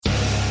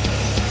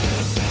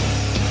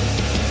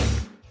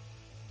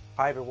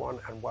Hi everyone,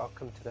 and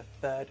welcome to the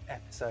third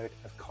episode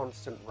of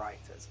Constant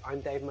Writers. I'm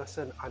Dave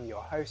Musson, I'm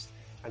your host,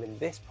 and in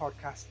this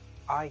podcast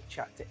I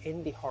chat to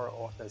indie horror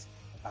authors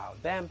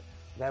about them,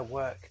 their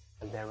work,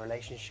 and their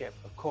relationship,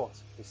 of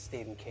course, with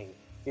Stephen King.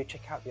 Do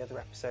check out the other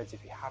episodes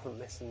if you haven't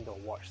listened or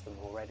watched them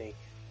already.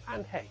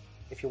 And hey,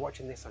 if you're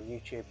watching this on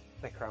YouTube,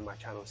 click around my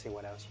channel, see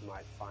what else you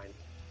might find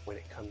when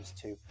it comes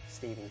to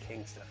Stephen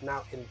King stuff.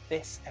 Now, in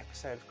this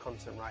episode of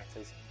Constant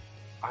Writers,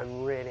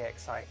 I'm really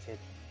excited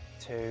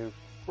to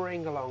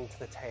bring along to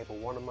the table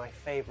one of my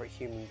favourite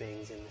human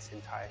beings in this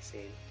entire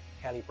scene,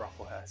 Kelly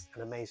Brocklehurst,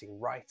 an amazing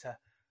writer,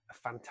 a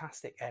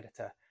fantastic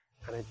editor,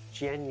 and a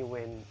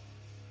genuine,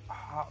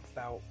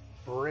 heartfelt,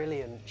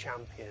 brilliant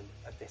champion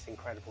of this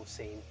incredible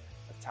scene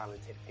of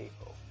talented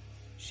people.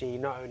 She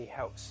not only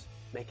helps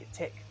make it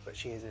tick, but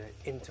she is an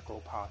integral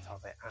part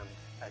of it, and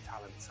her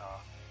talents are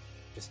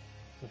just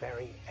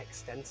very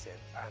extensive.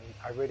 And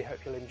I really hope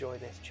you'll enjoy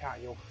this chat.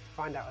 You'll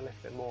find out a little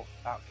bit more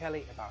about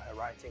Kelly, about her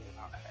writing,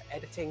 about her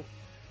editing,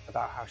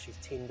 about how she's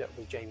teamed up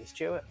with Jamie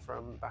Stewart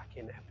from back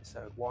in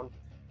episode 1.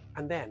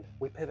 And then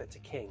we pivot to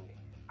King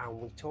and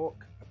we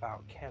talk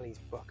about Kelly's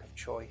book of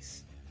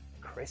choice,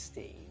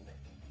 Christine.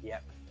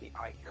 Yep, the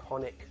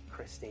iconic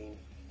Christine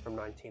from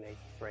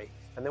 1983.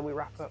 And then we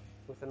wrap up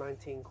with the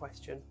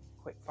 19-question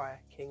quickfire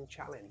King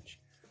challenge.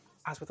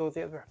 As with all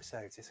the other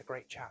episodes, it's a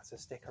great chat, so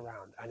stick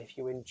around. And if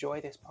you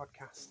enjoy this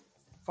podcast,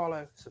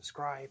 follow,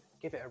 subscribe,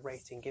 give it a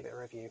rating, give it a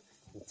review,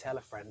 and tell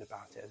a friend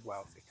about it as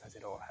well, because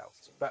it all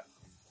helps. But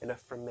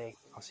enough from me.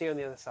 I'll see you on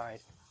the other side.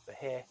 But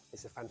here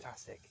is the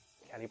fantastic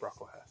Kelly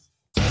Brocklehurst.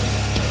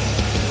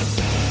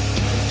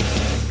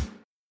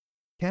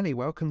 Kelly,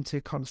 welcome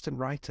to Constant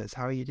Writers.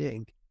 How are you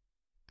doing?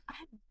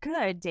 I'm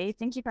good, Dave.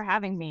 Thank you for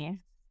having me.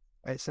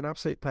 It's an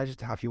absolute pleasure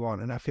to have you on,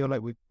 and I feel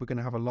like we're going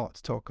to have a lot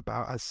to talk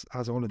about,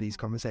 as all of these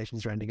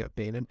conversations are ending up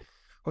being. And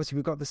obviously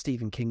we've got the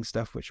Stephen King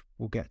stuff, which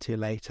we'll get to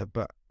later,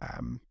 but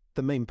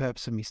the main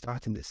purpose of me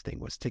starting this thing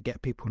was to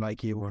get people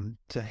like you on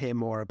to hear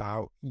more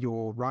about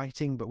your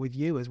writing, but with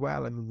you as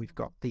well. I mean, we've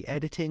got the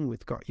editing,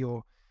 we've got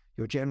your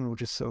general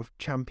just sort of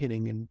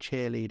championing and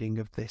cheerleading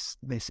of this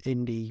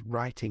indie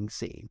writing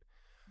scene.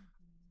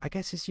 I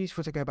guess it's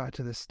useful to go back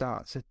to the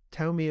start. So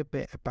tell me a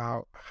bit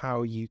about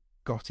how you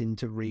got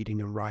into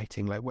reading and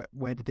writing. Like,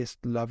 where did this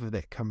love of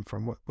it come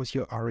from? What was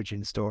your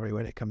origin story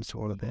when it comes to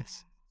all of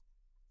this?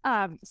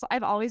 So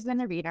I've always been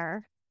a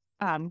reader.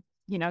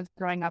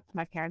 Growing up,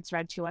 my parents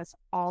read to us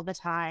all the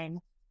time.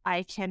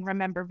 I can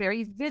remember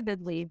very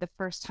vividly the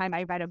first time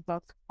I read a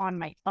book on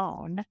my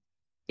own.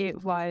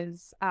 It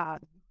was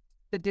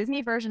the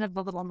Disney version of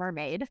The Little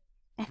Mermaid.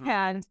 Mm-hmm.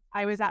 And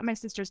I was at my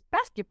sister's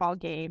basketball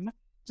game,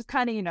 just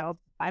kind of,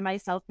 by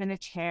myself in a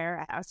chair.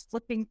 And I was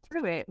flipping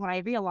through it when I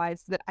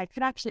realized that I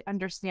could actually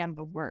understand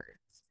the words.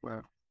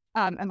 Wow.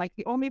 And like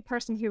the only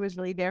person who was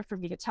really there for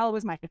me to tell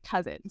was my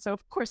cousin. So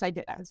of course I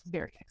did. I was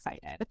very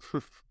excited.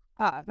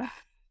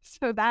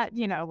 So that,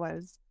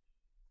 was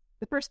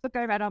the first book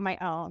I read on my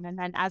own. And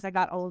then as I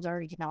got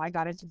older, I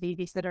got into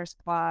Babysitter's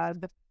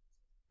Club.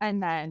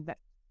 And then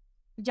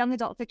young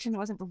adult fiction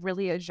wasn't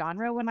really a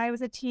genre when I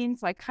was a teen.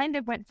 So I kind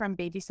of went from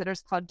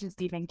Babysitter's Club to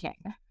Stephen King.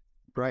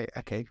 Right.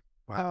 Okay.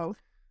 Wow. Oh,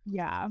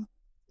 yeah.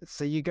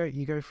 So you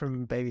go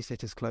from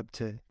Babysitter's Club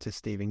to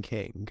Stephen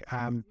King.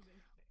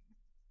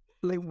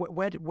 Like,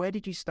 where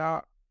did you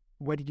start?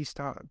 Where did you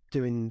start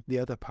doing the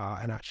other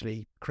part and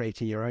actually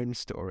creating your own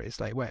stories?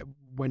 Like,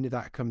 when did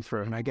that come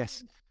through? And I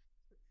guess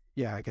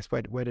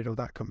where did all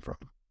that come from?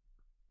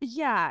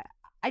 Yeah,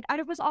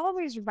 I was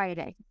always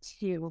writing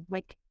too.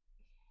 Like,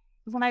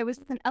 when I was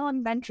in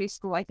elementary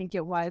school, I think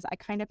it was, I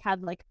kind of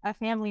had like a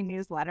family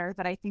newsletter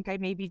that I think I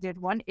maybe did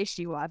one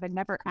issue of and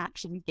never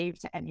actually gave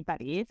to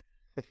anybody.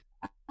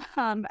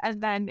 And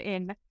then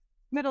in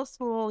middle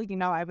school,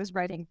 I was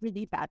writing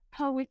really bad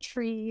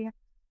poetry.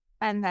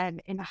 And then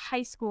in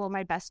high school,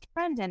 my best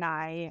friend and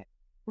I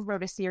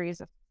wrote a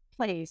series of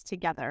plays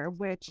together,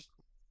 which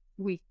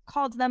we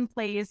called them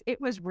plays.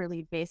 It was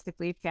really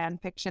basically fan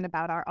fiction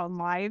about our own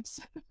lives.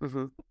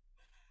 Mm-hmm.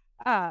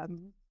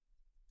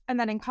 And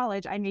then in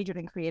college, I majored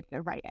in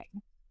creative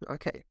writing.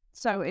 Okay.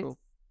 So it's,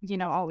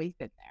 cool. Always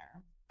been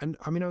there. And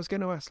I mean, I was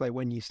going to ask, like,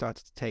 when you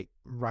started to take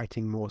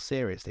writing more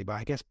seriously, but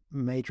I guess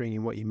majoring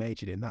in what you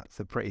majored in, that's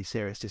a pretty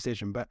serious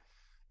decision. But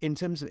in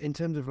terms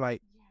of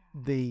like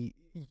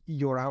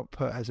your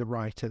output as a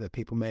writer that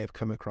people may have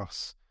come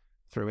across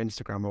through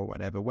Instagram or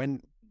whatever,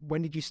 when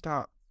did you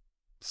start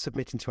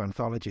submitting to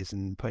anthologies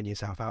and putting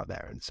yourself out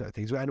there and sort of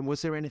things? And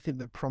was there anything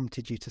that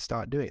prompted you to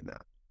start doing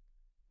that?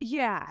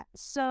 Yeah.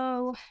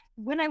 So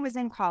when I was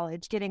in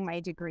college getting my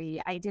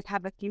degree, I did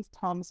have a few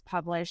poems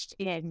published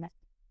in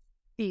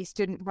the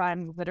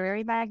student-run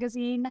literary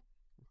magazine.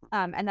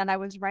 And then I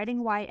was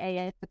writing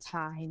YA at the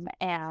time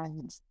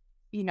and,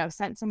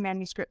 sent some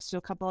manuscripts to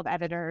a couple of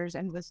editors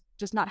and was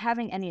just not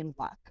having any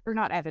luck, or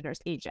not editors,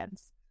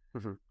 agents.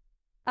 Mm-hmm.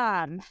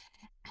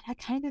 I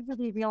kind of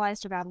really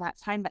realized around that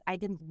time that I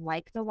didn't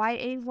like the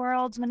YA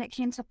world when it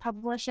came to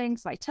publishing,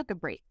 so I took a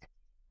break.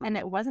 And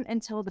it wasn't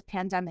until the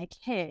pandemic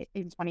hit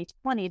in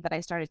 2020 that I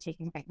started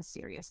taking things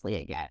seriously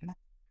again.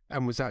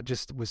 And was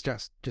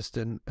just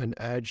an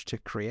urge to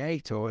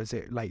create, or is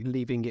it like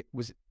leaving it,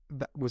 was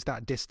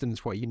that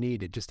distance what you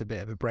needed, just a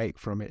bit of a break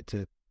from it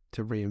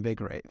to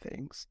reinvigorate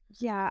things?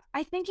 Yeah,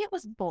 I think it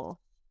was both.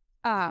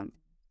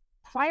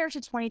 Prior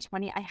to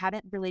 2020, I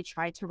hadn't really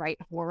tried to write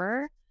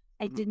horror.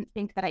 I didn't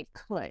think that I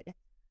could.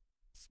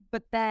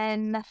 But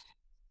then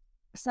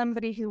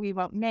somebody who we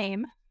won't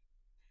name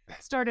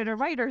started a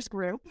writers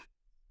group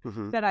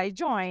that I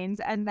joined.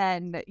 And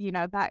then,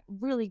 that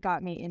really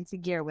got me into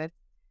gear with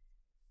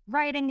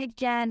writing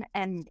again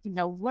and,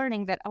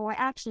 learning that, I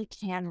actually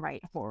can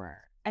write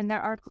horror. And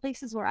there are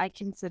places where I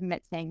can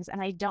submit things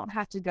and I don't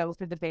have to go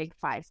through the big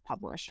 5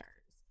 publishers.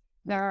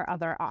 There are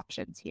other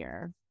options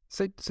here.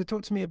 So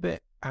talk to me a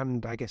bit,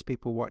 and I guess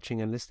people watching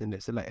and listening to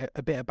this, like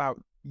a bit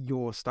about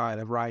your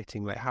style of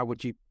writing. Like how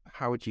would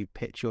you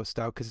pitch your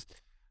style? Because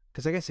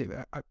I guess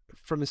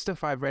from the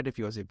stuff I've read of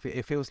yours,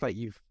 it feels like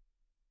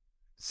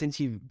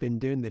since you've been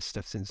doing this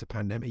stuff since the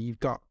pandemic,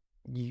 you've got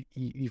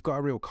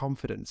a real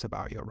confidence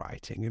about your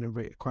writing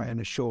and quite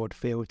an assured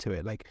feel to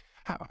it. Like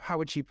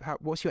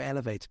what's your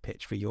elevator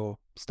pitch for your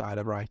style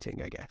of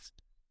writing, I guess?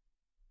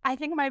 I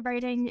think my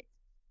writing,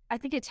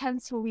 it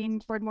tends to lean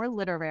toward more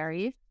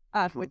literary,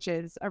 which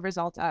is a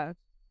result of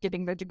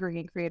getting the degree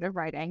in creative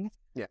writing.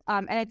 Yeah.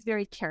 And it's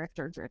very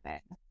character driven.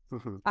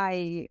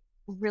 I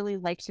really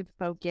like to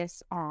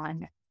focus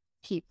on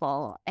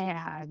people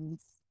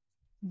and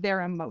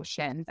their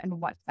emotions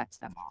and what sets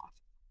them off.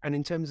 And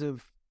in terms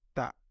of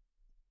that,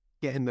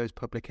 getting those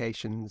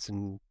publications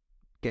and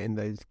getting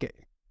those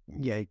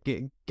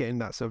getting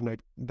that sort of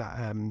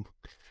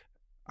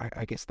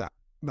I guess that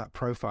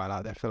profile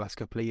out there for the last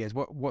couple of years,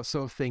 what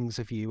sort of things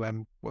have you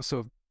what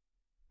sort of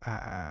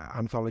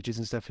anthologies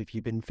and stuff have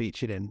you been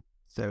featured in,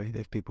 so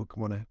if people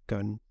want to go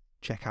and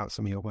check out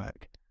some of your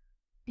work?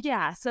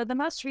 Yeah, so the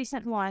most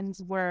recent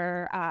ones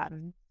were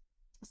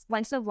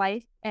Slice of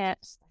Life, and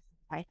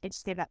I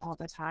say that all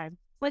the time,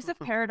 Slice of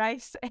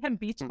Paradise and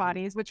Beach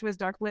Bodies, which was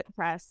Dark Lit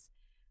Press.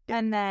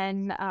 And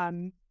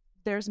then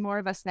there's More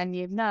of Us Than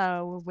You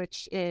Know,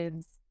 which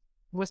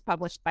was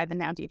published by the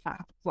now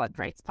defunct Blood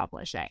Rights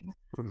Publishing.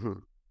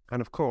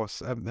 And of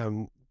course,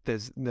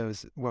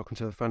 there's Welcome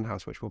to the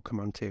Funhouse, which we'll come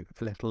on to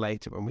a little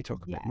later when we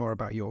talk a bit more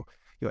about your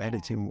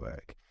editing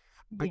work.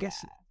 I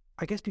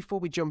guess before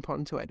we jump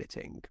onto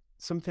editing,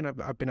 something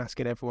I've been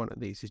asking everyone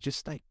at these is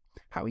just like,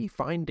 how are you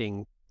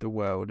finding the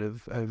world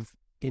of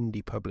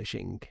indie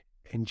publishing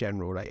in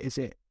general? Like, is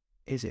it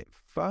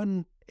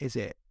fun? Is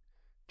it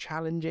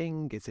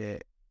challenging? Is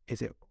it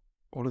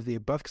all of the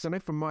above? Because I know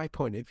from my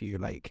point of view,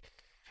 like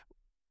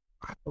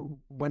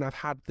when I've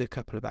had the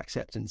couple of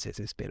acceptances,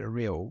 it's been a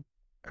real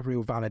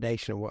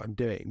validation of what I'm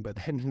doing, but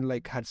then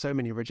like had so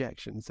many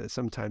rejections that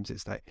sometimes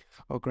it's like,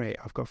 oh great,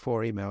 I've got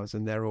 4 emails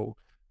and they're all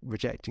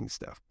rejecting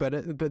stuff.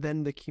 But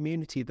then the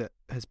community that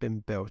has been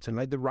built, and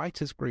like the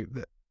writers group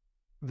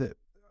that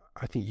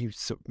I think you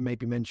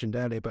maybe mentioned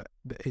earlier, but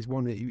is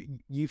one that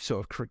you've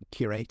sort of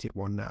curated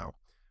one now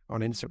on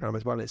Instagram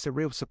as well. It's a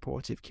real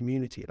supportive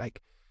community.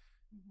 Like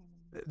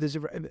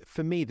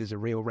for me, there's a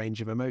real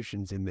range of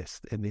emotions in this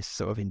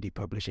sort of indie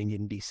publishing,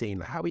 indie scene.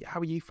 Like how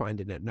are you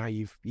finding it now?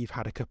 You've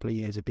had a couple of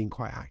years of being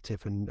quite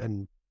active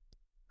and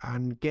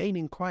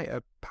gaining quite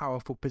a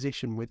powerful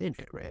position within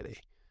it, really.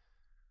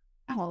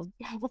 Oh,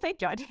 well,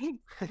 thank you. I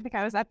didn't think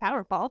I was that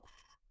powerful.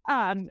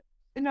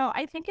 No,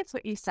 I think it's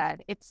what you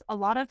said. It's a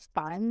lot of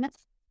fun.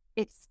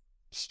 It's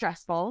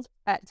stressful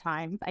at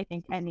times. I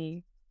think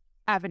any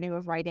avenue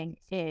of writing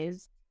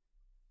is,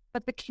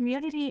 but the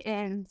community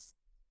is,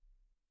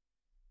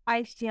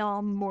 I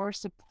feel, more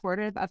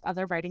supportive of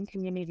other writing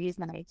communities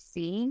than I've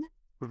seen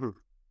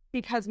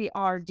because we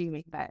are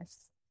doing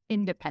this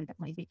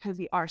independently, because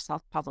we are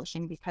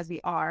self-publishing, because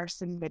we are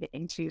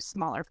submitting to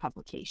smaller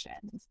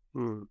publications.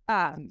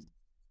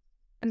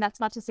 And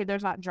that's not to say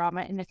there's not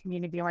drama in the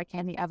community or like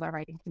any other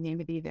writing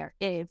community there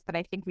is, but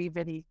I think we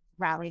really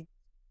rally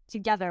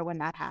together when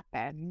that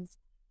happens.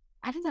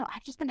 I don't know.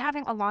 I've just been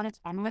having a lot of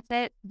fun with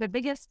it. The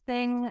biggest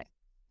thing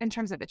in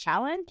terms of the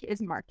challenge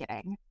is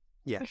marketing.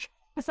 Yeah.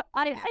 So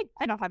I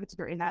don't have a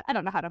degree in that. I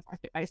don't know how to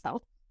market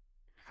myself.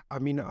 I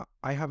mean,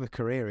 I have a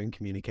career in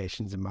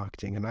communications and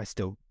marketing and I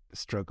still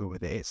struggle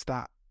with it.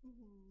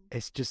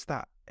 It's just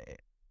that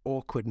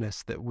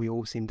awkwardness that we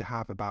all seem to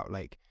have about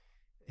like,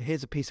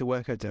 here's a piece of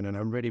work I've done and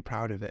I'm really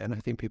proud of it and I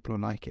think people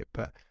will like it,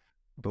 but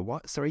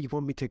what? Sorry, you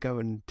want me to go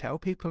and tell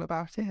people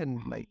about it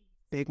and like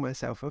big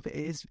myself up?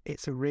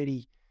 It's a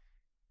really,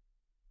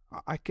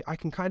 I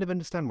can kind of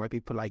understand why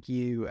people like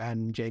you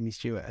and Jamie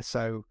Stewart are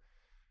so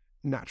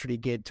naturally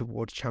geared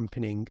towards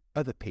championing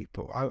other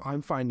people.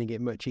 I'm finding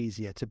it much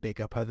easier to big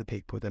up other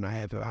people than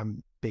I ever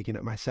am bigging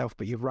up myself.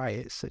 But you're right,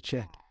 it's such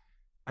a,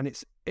 and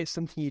it's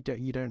something you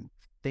don't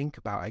think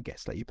about, I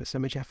guess. Like you put so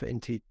much effort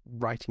into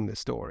writing the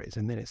stories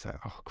and then it's like,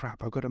 oh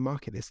crap, I've got to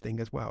market this thing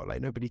as well. Like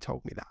nobody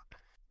told me that.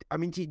 I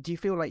mean, do you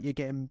feel like you're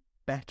getting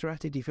better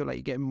at it? Do you feel like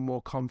you're getting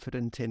more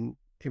confident in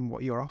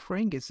what you're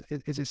offering? Is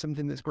it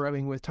something that's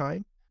growing with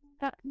time?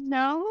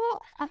 No,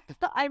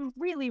 I'm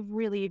really,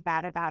 really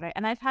bad about it.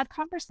 And I've had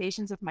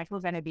conversations with Michael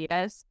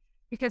Benavides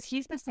because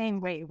he's the same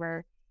way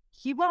where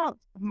he won't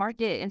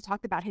market and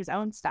talk about his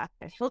own stuff,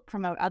 but he'll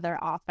promote other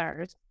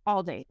authors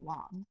all day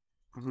long.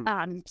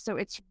 So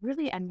it's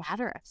really a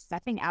matter of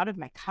stepping out of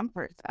my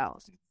comfort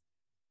zone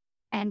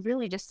and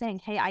really just saying,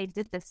 hey, I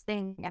did this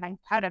thing and I'm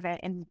proud of it,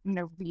 and,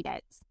 read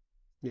it.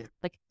 Yeah.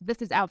 Like,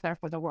 this is out there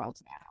for the world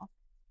now.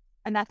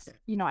 And that's,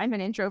 I'm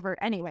an introvert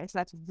anyway, so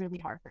that's really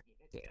hard for me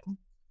to do.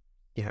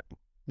 Yeah.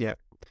 Yeah.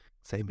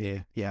 Same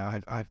here. Yeah,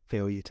 I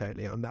feel you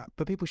totally on that.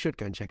 But people should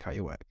go and check out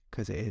your work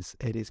because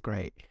it is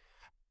great.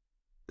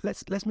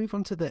 Let's move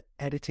on to the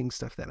editing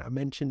stuff then. I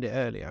mentioned it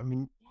earlier. I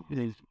mean,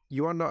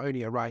 you are not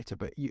only a writer,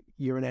 but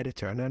you're an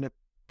editor, and a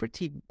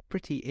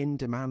pretty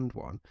in-demand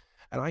one.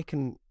 And I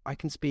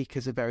can speak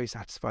as a very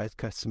satisfied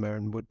customer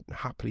and would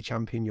happily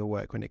champion your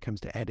work when it comes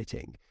to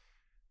editing.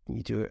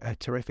 You do a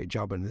terrific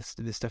job, and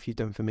the stuff you've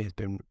done for me has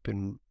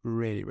been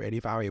really, really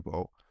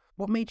valuable.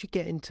 What made you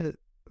get into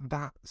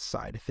that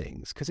side of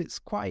things? Because it's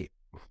quite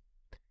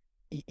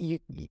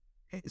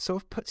it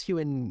sort of puts you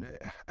in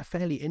a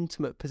fairly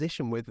intimate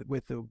position with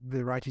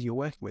the writers you're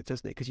working with,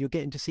 doesn't it? Because you're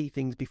getting to see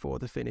things before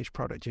the finished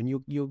product, and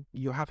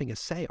you're having a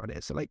say on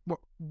it. So, like,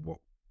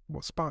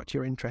 what sparked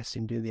your interest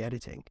in doing the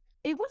editing?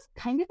 It was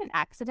kind of an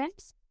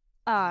accident.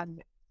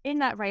 In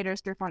that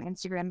writers group on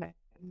Instagram I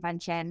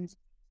mentioned,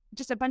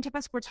 just a bunch of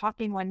us were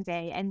talking one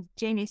day, and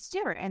Jamie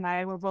Stewart and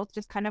I were both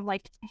just kind of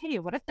like, hey,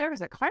 what if there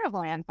was a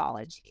carnival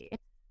anthology?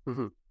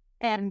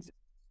 And,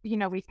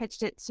 we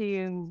pitched it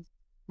to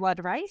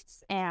Blood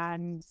Rice,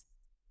 and,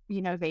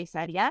 they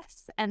said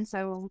yes. And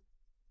so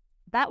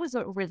that was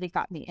what really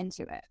got me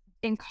into it.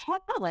 In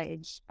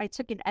college, I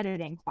took an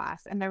editing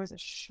class, and there was a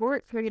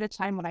short period of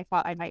time when I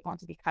thought I might want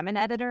to become an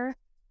editor,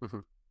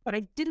 but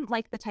I didn't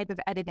like the type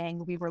of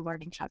editing we were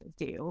learning how to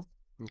do,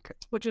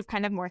 which was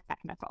kind of more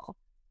technical.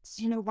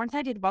 So, once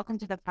I did Welcome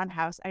to the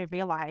Funhouse, I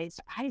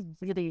realized I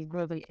really,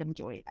 really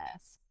enjoy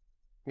this.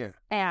 Yeah.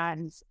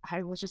 And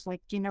I was just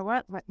like, you know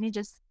what? Let me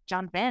just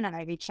jump in. And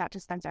I reached out to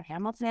Spencer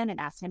Hamilton and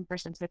asked him for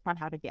some tips on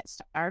how to get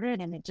started.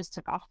 And it just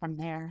took off from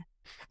there.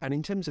 And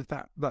in terms of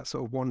that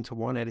sort of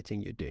one-to-one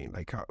editing you're doing,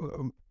 like I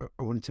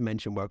wanted to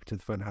mention Welcome to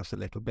the Funhouse a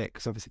little bit,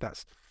 because obviously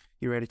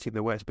you're editing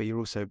the works, but you're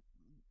also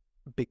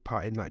a big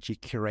part in actually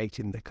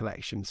curating the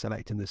collection,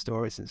 selecting the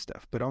stories and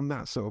stuff. But on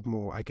that sort of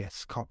more, I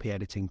guess, copy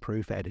editing,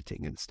 proof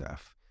editing and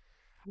stuff,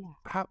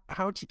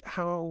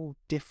 how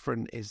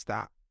different is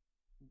that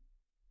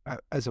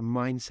as a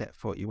mindset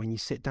for you when you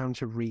sit down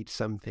to read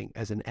something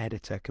as an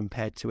editor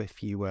compared to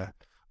if you were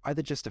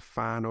either just a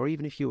fan or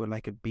even if you were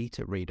like a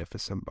beta reader for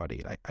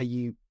somebody? Like, are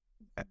you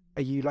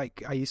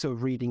sort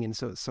of reading in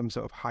some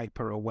sort of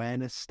hyper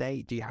awareness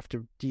state? Do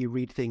you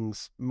read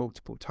things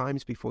multiple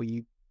times before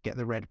you get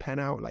the red pen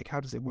out? Like,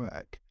 how does it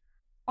work?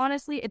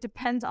 Honestly, it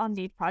depends on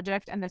the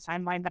project and the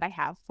timeline that I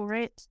have for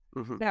it.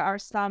 There are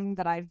some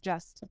that I've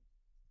just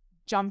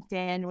jumped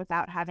in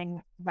without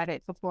having read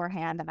it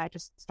beforehand, and I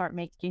just start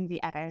making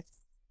the edits.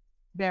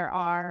 There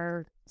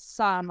are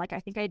some, like I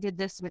think I did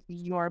this with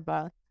your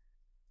book,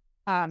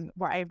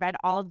 where I read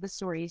all of the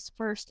stories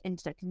first and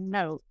took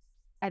notes,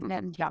 and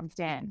then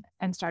jumped in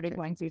and started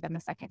going through them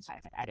a second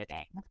time and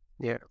editing.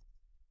 Yeah.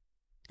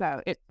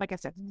 So it, like I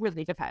said,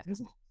 really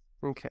depends.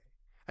 Okay.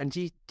 And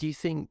do you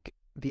think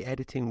the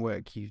editing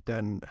work you've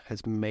done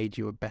has made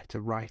you a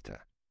better writer?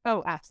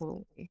 Oh,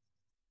 absolutely.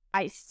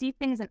 I see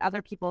things in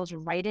other people's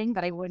writing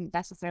that I wouldn't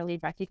necessarily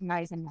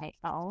recognize in my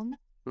own.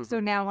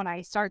 So now when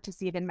I start to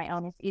see it in my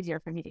own, it's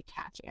easier for me to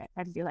catch it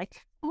and be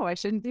like, oh, I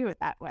shouldn't do it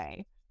that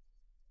way.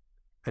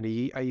 And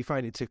are you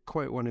finding, to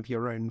quote one of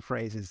your own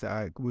phrases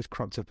that was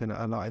cropped up in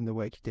a lot in the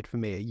work you did for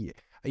me,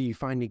 are you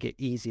finding it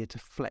easier to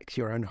flex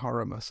your own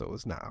horror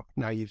muscles now?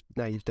 Now you've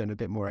done a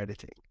bit more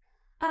editing.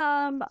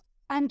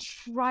 I'm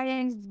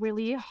trying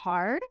really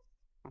hard.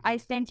 I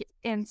think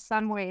in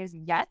some ways,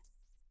 yes.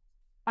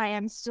 I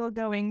am still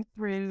going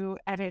through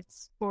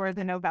edits for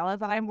the novella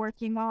that I'm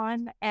working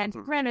on. And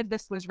granted,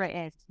 this was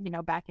written,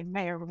 back in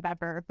May or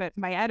whatever, but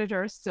my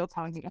editor is still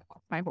telling me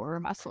about my horror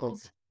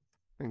muscles.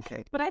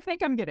 Okay. But I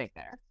think I'm getting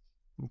there.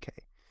 Okay.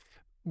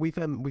 We've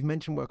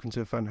mentioned Welcome to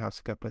the Funhouse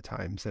a couple of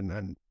times,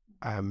 and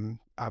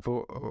I've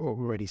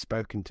already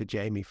spoken to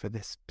Jamie for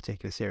this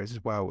particular series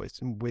as well,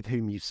 with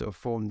whom you've sort of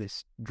formed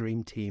this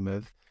dream team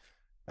of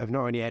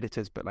not only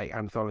editors but like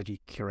anthology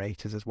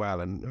curators as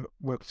well. And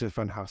Welcome to the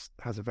Funhouse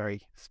has a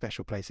very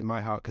special place in my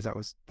heart because that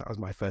was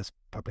my first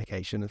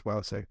publication as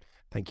well. So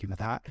thank you for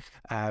that.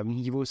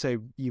 You've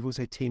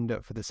also teamed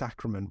up for The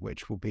Sacrament,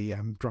 which will be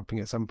dropping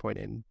at some point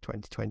in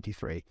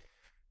 2023.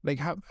 Like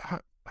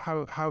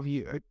how have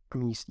you? I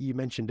mean, you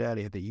mentioned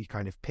earlier that you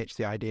kind of pitched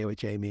the idea with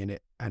Jamie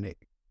and it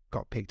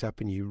got picked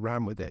up and you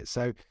ran with it.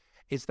 So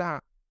is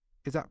that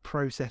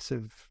process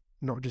of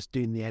not just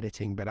doing the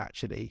editing but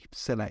actually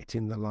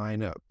selecting the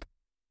lineup,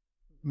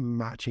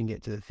 matching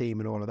it to the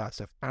theme and all of that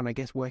stuff, and I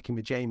guess working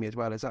with Jamie as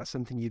well, is that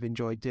something you've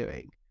enjoyed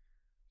doing?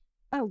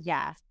 Oh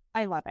yeah,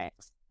 I love it.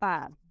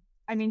 I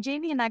mean,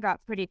 Jamie and I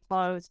got pretty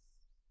close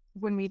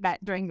when we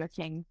met during the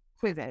King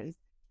quizzes.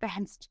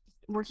 And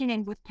working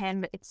in with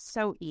him, it's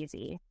so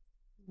easy.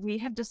 We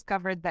have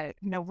discovered that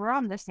we're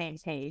on the same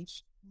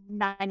page.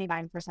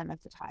 99% of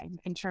the time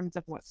in terms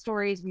of what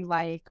stories we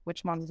like,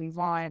 which ones we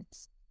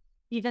want,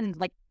 even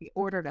like the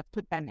order to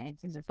put them in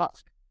the book.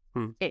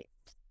 Hmm. It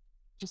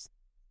just,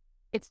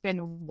 it's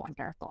been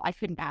wonderful. I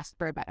couldn't ask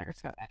for a better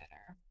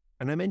co-editor.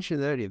 And I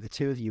mentioned earlier, the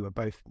two of you are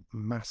both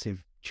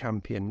massive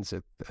champions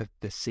of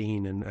the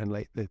scene and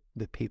like the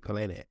people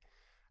in it.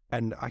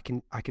 And I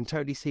can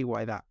totally see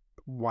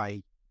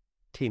why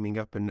teaming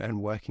up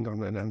and working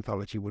on an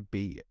anthology would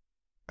be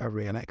a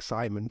real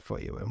excitement for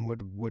you and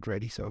would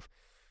really sort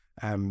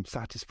of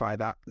satisfy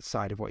that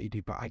side of what you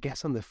do. But I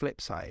guess on the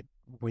flip side,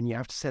 when you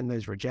have to send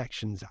those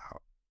rejections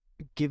out,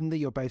 given that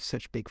you're both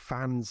such big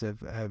fans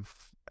of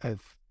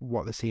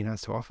what the scene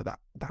has to offer, that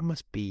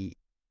must be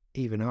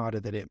even harder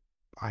than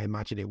I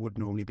imagine it would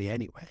normally be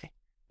anyway.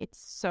 It's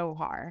so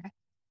hard.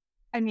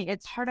 I mean,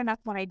 it's hard enough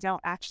when I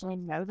don't actually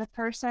know the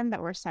person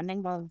that we're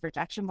sending the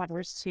rejection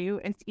letters to.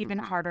 It's even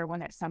harder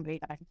when it's somebody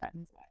that I'm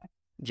friends with.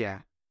 Yeah.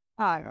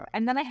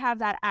 And then I have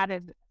that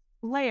added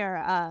layer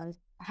of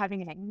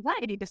having an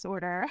anxiety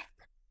disorder.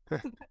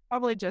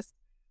 Probably just,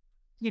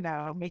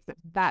 makes it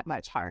that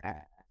much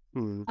harder.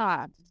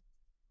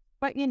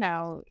 But,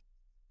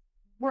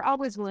 we're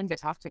always willing to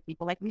talk to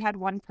people. Like, we had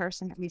one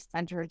person that we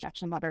sent a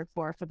rejection letter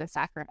for the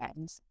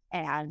sacrament,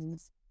 and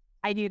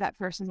I knew that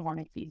person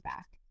wanted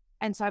feedback.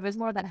 And so I was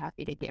more than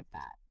happy to give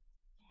that.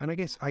 And I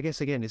guess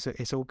again,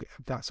 it's all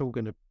that's all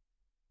going to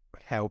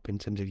help in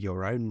terms of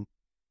your own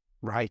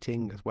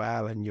writing as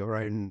well, and your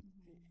own,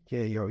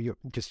 your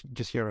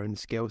just your own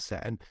skill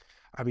set. And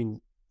I mean,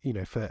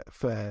 for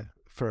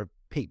a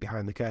peek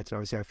behind the curtain,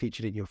 obviously I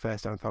featured in your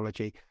first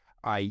anthology.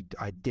 I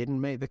didn't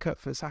make the cut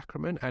for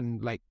Sacrament,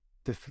 and like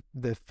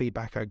the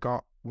feedback I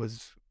got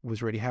was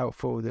really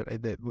helpful.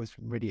 That was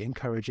really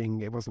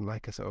encouraging. It wasn't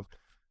like a sort of,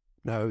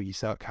 no, you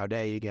suck, how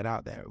dare you, get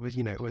out there. It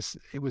was,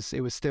 it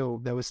was still,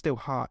 there was still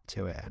heart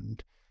to it.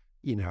 And,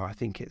 I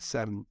think it's,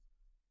 I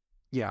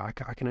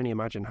can only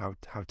imagine how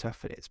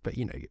tough it is. But,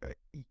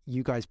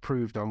 you guys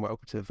proved on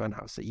Welcome to the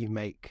Funhouse that you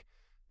make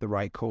the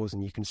right calls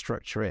and you can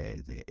structure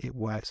it. It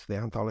works for the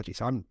anthology.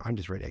 So I'm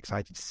just really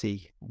excited to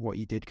see what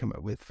you did come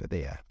up with for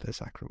the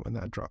Sacrament when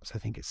that drops. I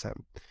think it's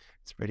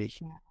really,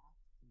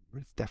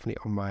 it's definitely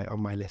on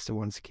my list of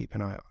ones to keep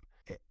an eye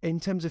on. In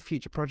terms of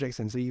future projects,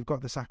 then, so you've got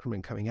the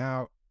Sacrament coming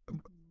out.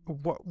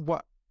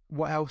 What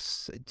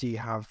else do you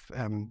have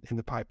in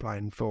the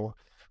pipeline for?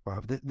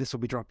 Well, this will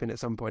be dropping at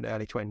some point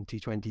early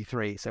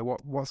 2023. So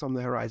what's on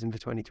the horizon for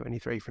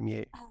 2023 from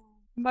you?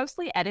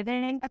 Mostly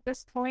editing at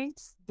this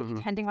point,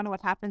 depending on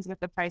what happens with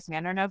the Price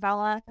Manor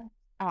novella.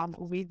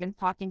 We've been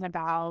talking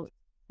about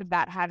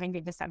that having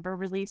a December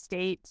release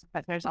date,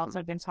 but there's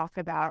also been talk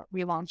about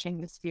relaunching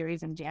the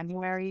series in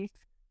January.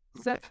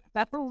 So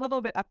that's a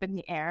little bit up in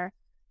the air.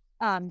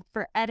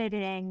 For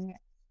editing,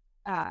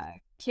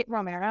 Kit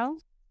Romero,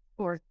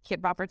 or Kit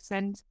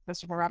Robertson,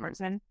 Christopher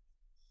Robertson,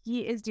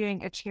 he is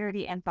doing a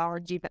charity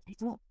anthology, but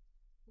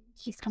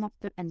he's come up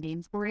with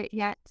endings for it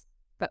yet,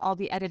 but I'll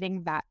be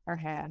editing that for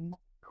him.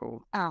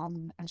 Cool. I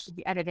should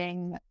be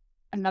editing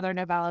another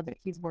novella that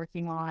he's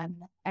working on,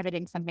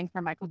 editing something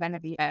for Michael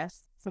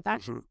Benavides. So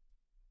that's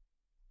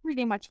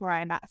pretty much where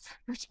I'm at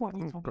for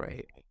 2020.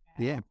 Great.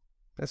 Yeah,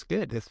 that's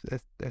good.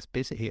 That's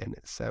busy, and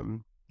it's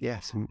some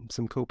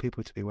cool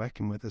people to be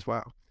working with as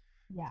well.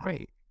 Yeah.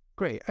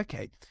 Great.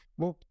 Okay.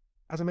 Well,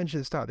 as I mentioned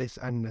at the start, this,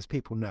 and as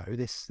people know,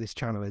 this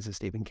channel is a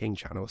Stephen King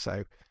channel,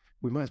 so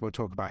we might as well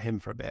talk about him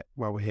for a bit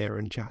while we're here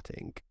and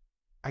chatting.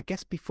 I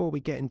guess before we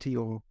get into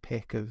your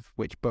pick of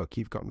which book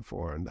you've gotten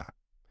for and that,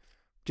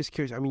 just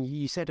curious, I mean,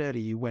 you said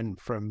earlier you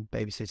went from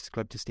Babysitter's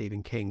Club to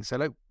Stephen King. So,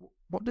 like,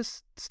 what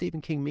does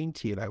Stephen King mean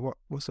to you? Like, what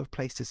sort of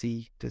place does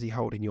he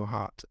hold in your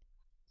heart?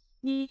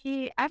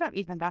 I don't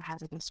even know how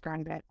to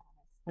describe it,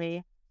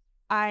 honestly.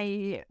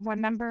 I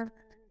remember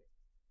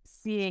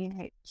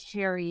seeing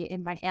Carrie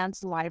in my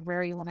aunt's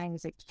library when I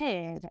was a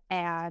kid,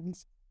 and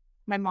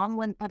my mom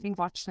wouldn't let me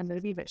watch the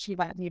movie, but she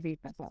let me read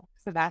the book.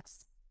 So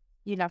that's,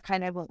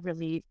 kind of what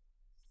really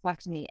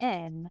sucked me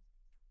in.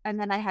 And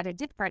then I had a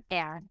different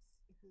aunt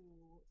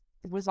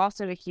who was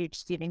also a huge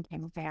Stephen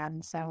King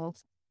fan. So,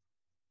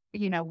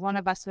 one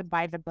of us would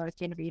buy the book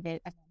and read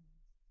it and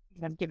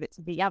then, give it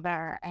to the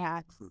other.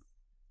 And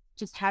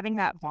just having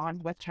that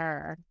bond with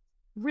her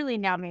really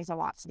now means a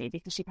lot to me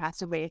because she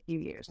passed away a few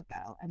years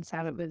ago. And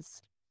so it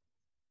was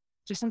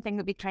just something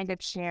that we kind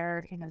of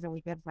shared in a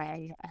really good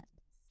way. And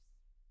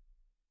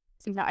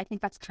so, I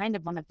think that's kind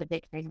of one of the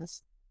big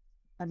things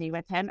for me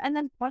with him. And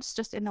then plus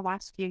just in the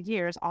last few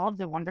years, all of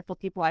the wonderful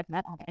people I've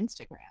met on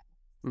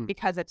Instagram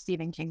because of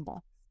Stephen King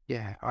books.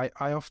 Yeah,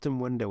 I often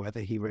wonder whether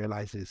he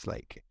realizes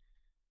like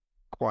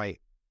quite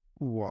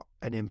what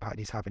an impact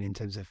he's having in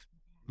terms of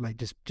like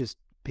just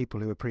people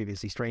who were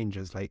previously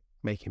strangers, like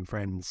making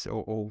friends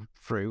all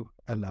through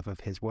a love of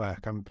his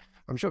work.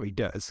 I'm sure he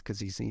does because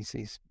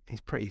he's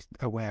pretty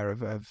aware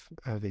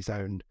of his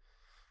own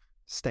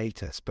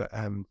status. But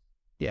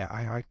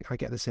I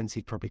get the sense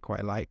he'd probably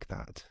quite like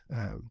that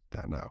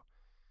now.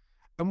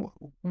 And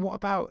what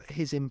about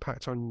his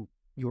impact on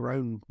your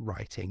own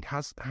writing?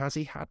 Has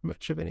he had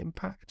much of an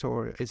impact,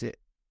 or is it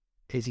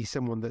is he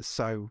someone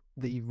that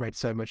you've read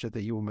so much of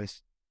that you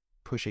almost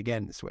push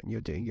against when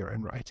you're doing your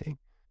own writing?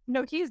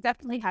 No, he's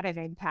definitely had an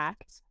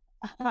impact.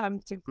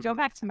 To go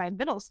back to my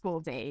middle school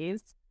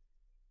days,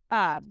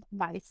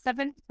 my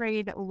seventh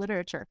grade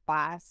literature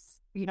class,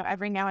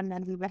 every now and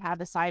then we would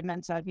have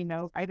assignments of,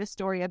 write a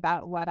story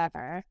about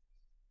whatever.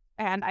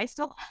 And I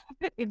still have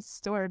it in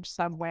storage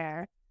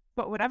somewhere.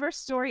 But whatever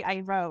story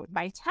I wrote,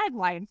 my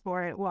tagline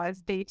for it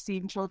was "They've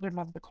seen Children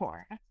of the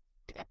Corn."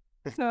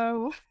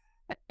 So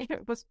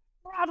it was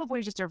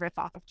probably just a riff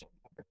off of Children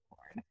of the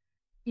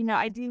Corn.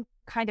 I do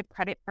kind of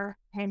credit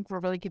him for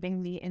really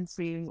getting me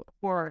into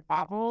horror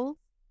novels.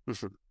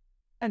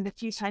 And the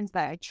few times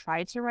that I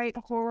tried to write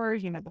horror,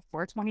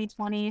 before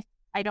 2020,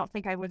 I don't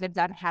think I would have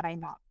done had I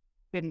not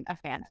been a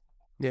fan of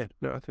it. Yeah,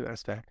 no, I think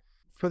that's fair.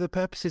 For the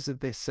purposes of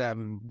this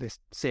this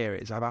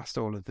series, I've asked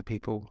all of the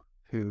people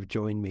who've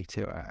joined me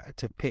to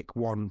pick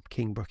one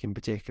King book in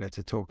particular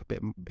to talk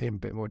in a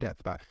bit more depth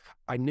about.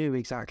 I knew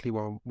exactly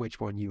which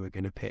one you were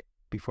going to pick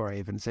before I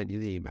even sent you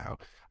the email.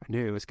 I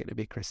knew it was going to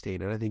be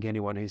Christine, and I think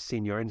anyone who's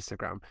seen your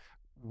Instagram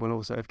will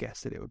also have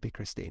guessed that it would be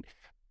Christine.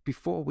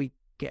 Before we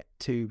get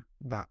to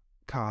that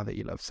car that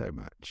you love so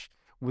much,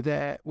 were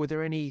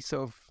there any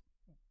sort of,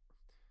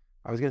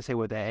 I was going to say,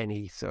 were there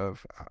any sort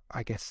of,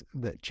 I guess,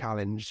 that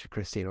challenged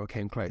Christine or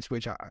came close,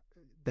 which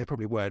there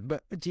probably weren't,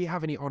 but do you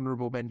have any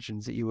honourable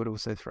mentions that you would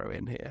also throw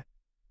in here?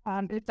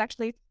 It's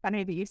actually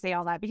funny that you say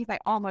all that because I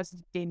almost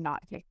did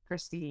not pick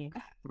Christine.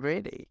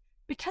 Really?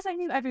 Because I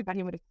knew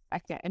everybody would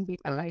expect it and be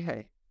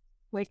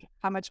like,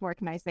 how much more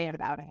can I say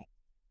about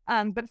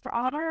it? But for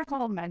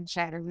honourable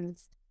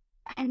mentions,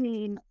 I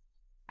mean,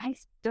 I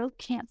still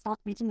can't stop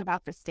thinking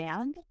about The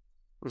Stand.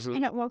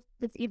 Well,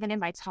 it's even in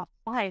my top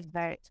 5, but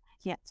I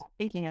can't stop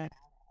thinking about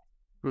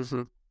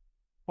it.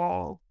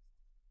 Well,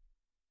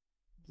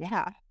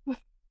 yeah.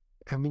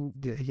 I mean,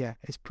 yeah,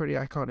 it's pretty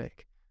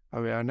iconic. I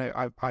mean, I know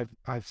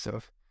I've sort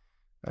of,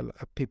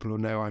 people will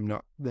know I'm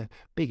not the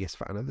biggest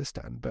fan of The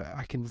Stand, but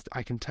I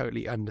can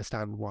totally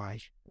understand why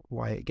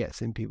it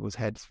gets in people's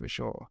heads for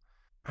sure.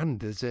 And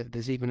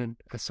there's even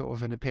a sort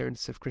of an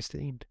appearance of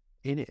Christine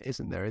in it,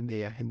 isn't there, in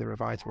the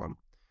revised one?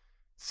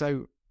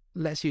 So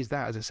let's use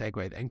that as a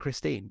segue then.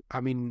 Christine,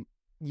 I mean,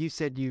 you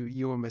said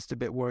you're almost a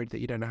bit worried that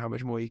you don't know how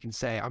much more you can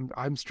say.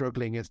 I'm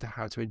struggling as to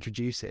how to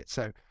introduce it,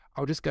 so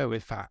I'll just go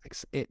with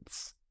facts.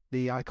 It's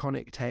the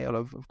iconic tale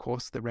of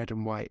course, the red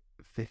and white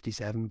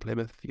 57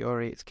 Plymouth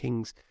Fury. It's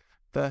King's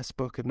first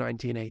book of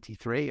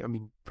 1983. I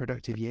mean,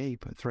 productive year. He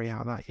put 3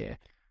 out that year.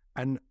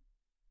 And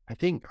I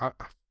think,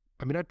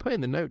 I'd put in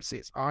the notes,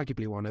 it's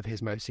arguably one of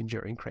his most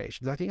enduring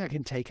creations. I think I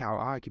can take out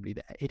arguably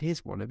that it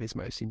is one of his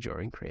most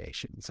enduring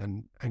creations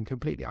and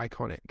completely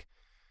iconic.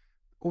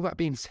 All that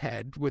being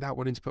said, without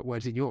wanting to put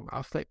words in your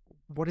mouth, like,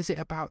 what is it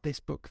about this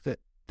book that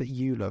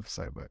you love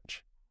so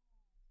much?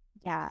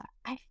 Yeah,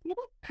 I feel like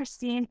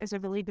Christine is a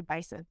really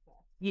divisive book.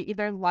 You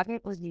either love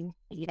it or you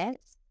hate it.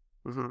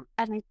 And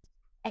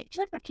I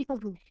feel like the people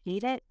who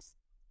hate it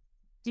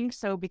do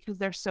so because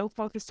they're so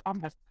focused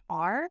on the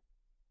car,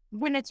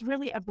 when it's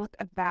really a book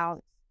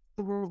about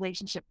the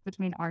relationship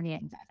between Arnie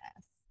and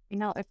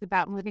Dennis. It's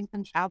about moving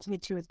from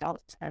childhood to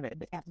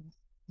adulthood, and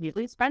you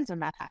lose friends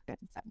when that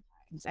happens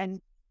sometimes. And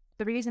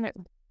the reason it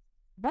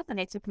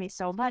resonates with me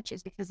so much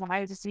is because when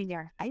I was a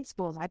senior in high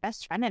school, my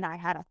best friend and I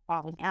had a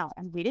falling out,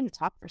 and we didn't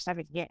talk for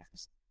 7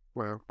 years.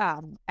 Wow.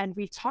 And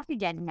we talk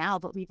again now,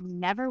 but we've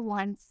never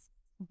once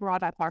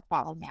brought up our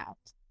falling out.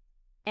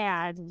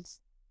 And,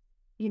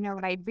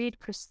 when I read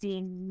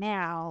Christine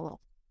now,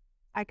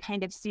 I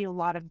kind of see a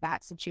lot of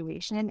that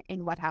situation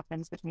in what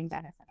happens between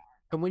Dennis and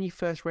Arnie. And when you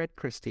first read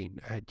Christine,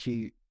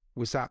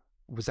 was that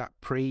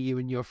pre you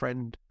and your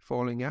friend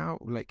falling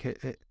out? Like,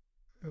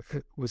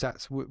 was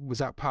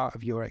that part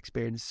of your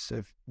experience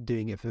of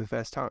doing it for the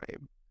first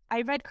time?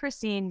 I read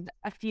Christine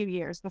a few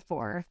years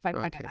before my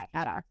friend and I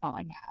had our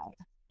falling out.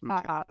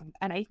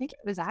 And I think it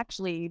was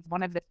actually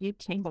one of the few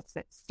King books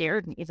that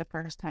scared me the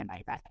first time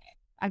I read it.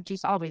 I've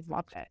just always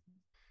loved it.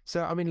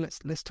 So, I mean,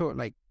 let's talk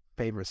like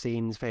favorite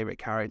scenes, favorite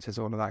characters,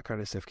 all of that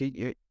kind of stuff.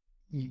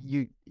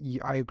 You,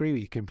 I agree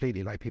with you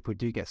completely. Like, people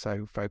do get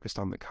so focused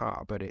on the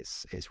car, but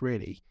it's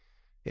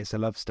a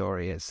love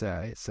story. It's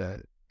a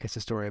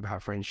story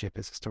about friendship.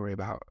 It's a story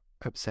about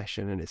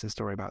obsession, and it's a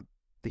story about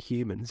the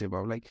humans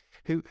involved. Like,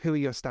 who are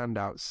your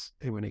standouts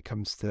when it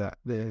comes to that,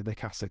 the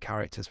cast of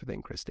characters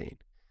within Christine?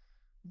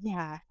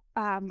 Yeah,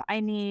 I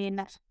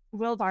mean,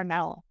 Will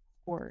Darnell,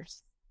 of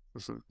course.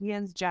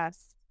 Ian's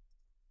just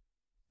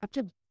such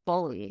a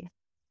bully.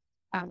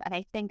 And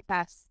I think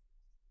that's,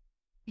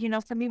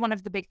 for me, one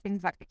of the big things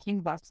about the King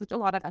books, which a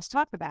lot of us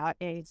talk about,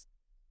 is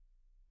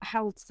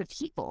how it's the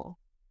people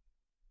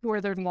who are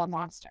their little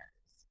monsters.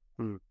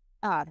 And,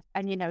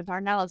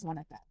 Darnell is one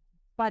of them.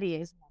 Buddy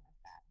is one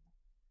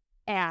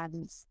of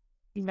them.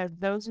 And,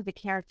 those are the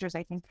characters,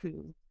 I think,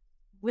 who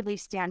really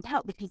stand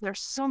out because they're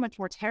so much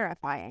more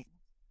terrifying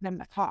than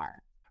the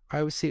car. I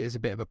always see it as a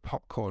bit of a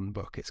popcorn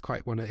book. It's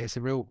quite it's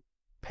a real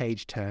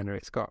page turner.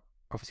 It's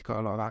obviously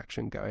got a lot of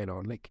action going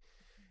on. Like,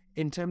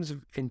 in terms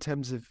of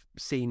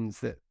scenes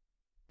that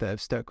that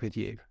have stuck with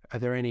you? Are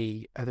there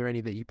any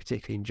that you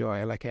particularly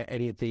enjoy? Like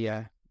any of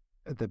the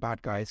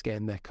bad guys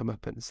getting their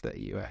comeuppance that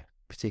you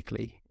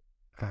particularly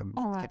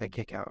get a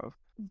kick out of?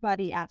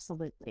 Buddy,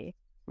 absolutely.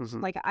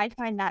 Mm-hmm. Like, I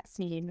find that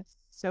scene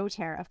so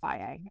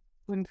terrifying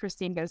when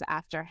Christine goes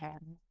after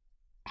him.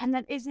 And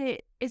then is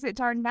it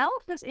Darnell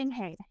who's in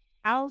his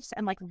house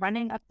and like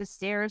running up the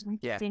stairs when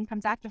Christine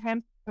comes after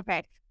him?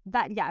 Okay.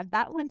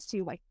 That one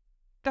too, like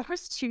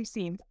those two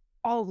scenes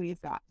always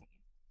got me.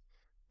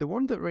 The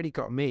one that really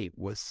got me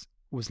was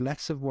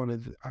less of one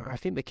of I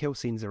think the kill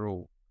scenes are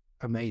all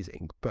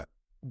amazing, but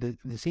the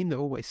scene that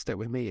always stuck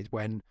with me is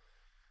when,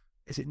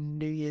 is it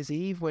New Year's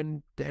Eve,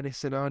 when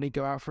Dennis and Arnie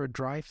go out for a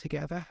drive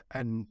together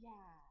and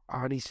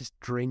Arnie's just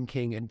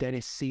drinking and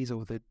Dennis sees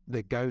all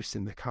the ghosts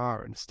in the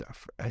car and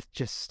stuff.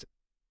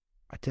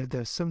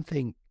 There's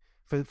something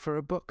for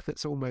a book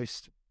that's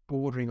almost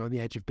bordering on the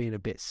edge of being a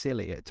bit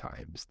silly at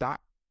times. That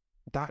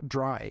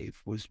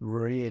drive was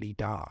really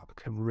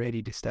dark and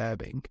really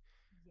disturbing.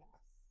 Yes.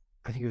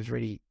 I think it was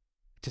really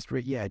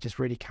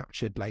really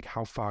captured like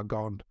how far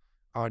gone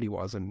Arnie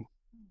was, and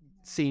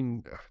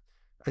seeing,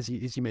 as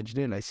you mentioned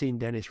earlier, seeing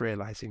Dennis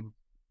realizing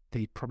that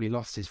he'd probably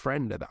lost his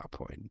friend at that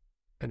point.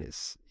 And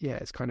it's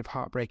kind of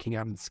heartbreaking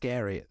and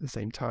scary at the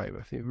same time.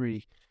 I think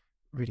really,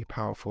 really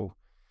powerful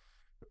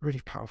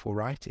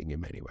writing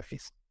in many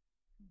ways.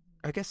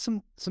 I guess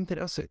something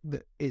else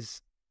that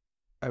is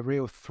a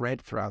real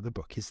thread throughout the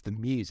book is the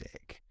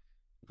music.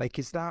 Like,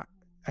 is that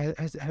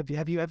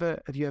have you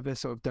ever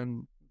sort of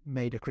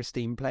made a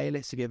Christine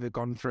playlist? Have you ever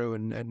gone through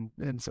and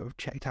sort of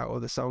checked out all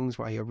the songs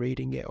while you're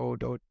reading it, or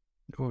done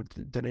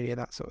any of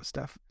that sort of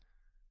stuff?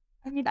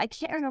 I mean, I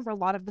can't remember a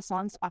lot of the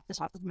songs off the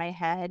top of my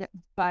head,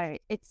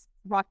 but it's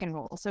rock and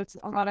roll, so it's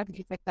a lot of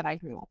music that I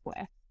grew up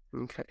with.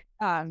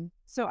 Okay.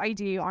 So I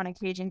do on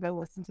occasion go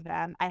listen to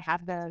them. I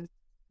have the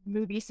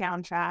movie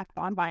soundtrack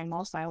on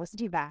vinyl, so I listen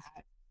to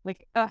that.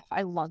 Like,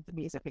 I love the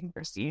music in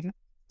Christine.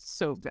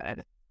 So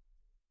good.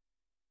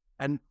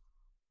 And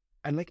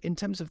like in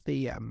terms of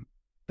the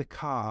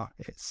car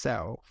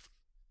itself,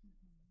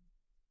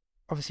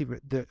 obviously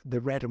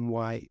the red and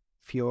white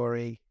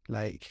Fury,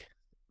 like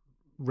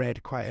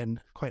red, quite an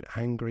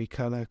angry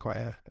color, quite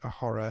a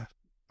horror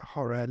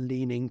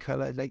leaning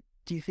color. Like,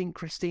 do you think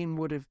Christine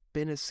would have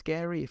been as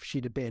scary if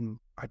she'd have been,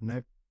 I don't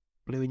know,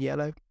 blue and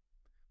yellow,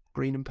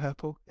 green and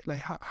purple?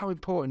 Like, how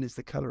important is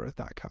the color of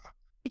that car?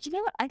 But you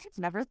know what? I just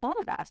never thought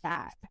about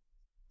that.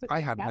 I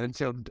hadn't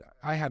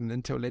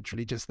until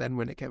literally just then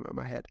when it came out of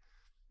my head.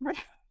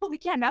 Well,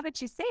 yeah. Now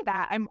that you say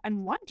that,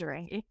 I'm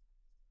wondering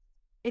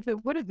if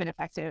it would have been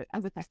effective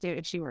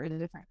if she were in a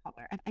different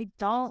color, and I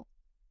don't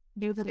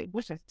know that it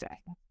would have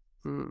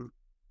been.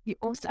 The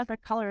only other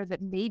color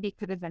that maybe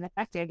could have been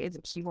effective is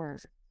if she were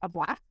a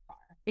black car,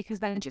 because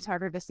then it's just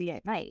harder to see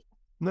at night.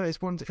 No,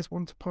 it's one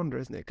to ponder,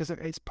 isn't it? Because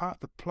it's part of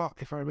the plot,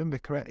 if I remember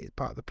correctly. It's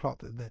part of the plot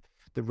that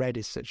the red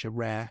is such a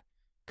rare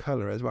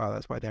color as well.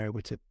 That's why they're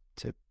able to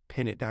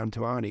pin it down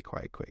to Arnie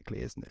quite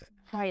quickly, isn't it?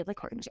 Right. Like,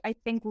 I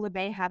think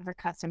LeBay had her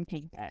custom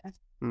painted.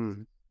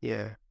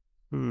 Yeah.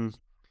 No,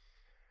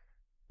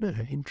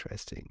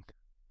 interesting.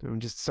 I'm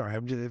just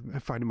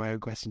finding my own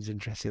questions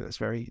interesting. That's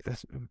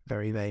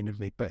very vain of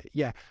me. But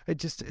yeah,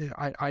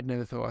 I'd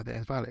never thought of it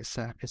as well. It's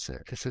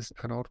just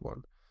an odd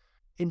one.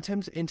 In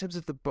terms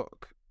of the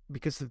book,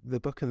 because the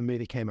book and the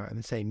movie came out in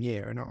the same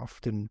year, and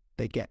often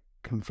they get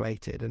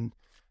conflated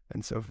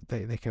and sort of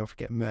they can often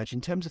get merged.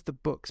 In terms of the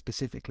book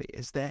specifically,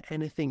 is there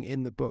anything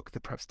in the book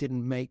that perhaps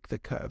didn't make the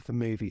cut of the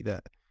movie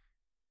that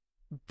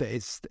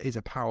is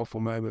a powerful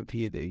moment for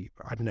you that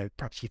I don't know,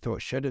 perhaps you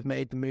thought should have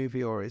made the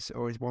movie, or is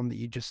one that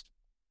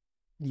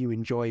you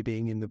enjoy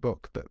being in the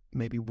book but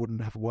maybe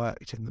wouldn't have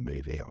worked in the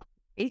movie? Or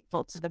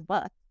faithful to the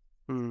book.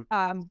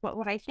 But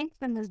what I think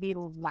the movie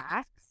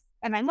lacks,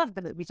 and I love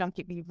the movie, don't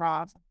get me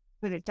wrong,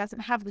 but it doesn't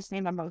have the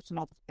same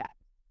emotional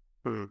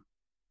depth.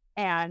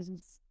 And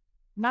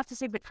not to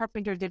say that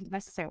Carpenter didn't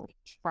necessarily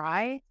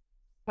try,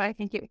 but I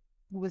think it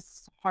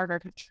was harder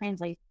to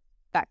translate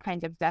that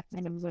kind of depth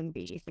in a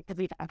movie because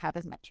we don't have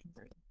as much.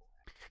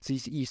 So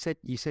you said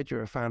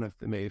you're a fan of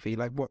the movie.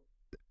 Like,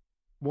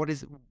 what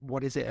is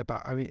it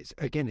about? I mean,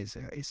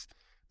 it's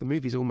the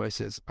movie's almost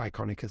as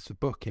iconic as the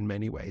book in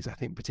many ways. I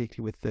think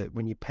particularly with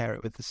when you pair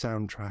it with the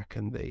soundtrack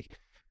and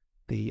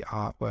the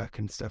artwork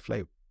and stuff.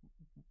 Like,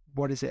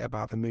 what is it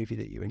about the movie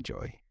that you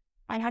enjoy?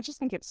 I just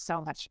think it's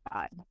so much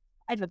fun.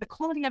 I know the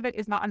quality of it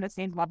is not on the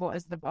same level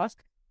as the book,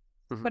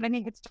 but I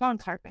mean, it's John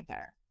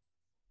Carpenter,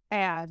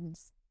 and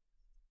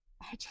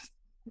I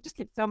just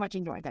get so much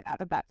enjoyment out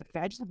of that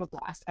movie. I just have a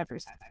blast every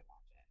time I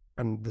watch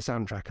it. And the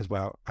soundtrack as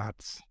well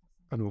adds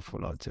an awful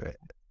lot to it.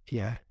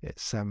 Yeah,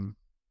 it's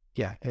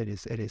it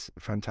is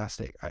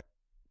fantastic.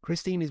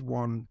 Christine is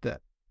one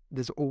that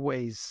there's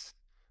always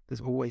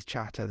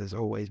chatter, there's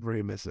always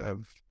rumors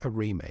of a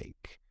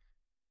remake.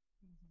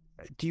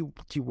 Do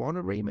you want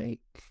a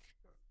remake?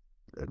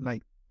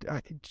 Like,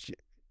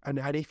 and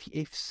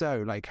if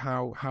so, like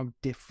how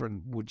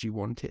different would you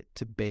want it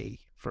to be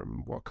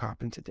from what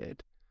Carpenter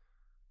did?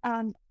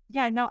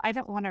 Yeah, no, I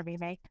don't want a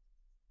remake.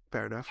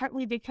 Fair enough.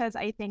 Partly because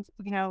I think,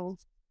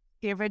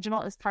 the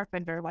original is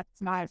Carpenter.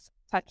 Let's not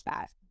touch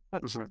that.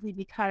 But partly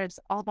because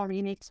all the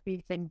remakes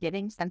we've been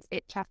getting since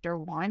It Chapter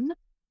 1,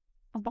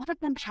 a lot of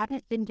them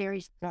haven't been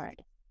very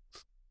good.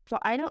 So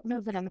I don't know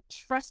that I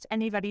trust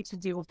anybody to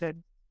do a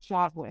good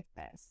job with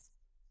this.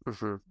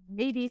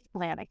 Maybe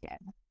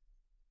Flanagan.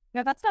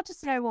 Now, that's not to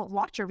say I won't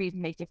watch a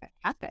remake if it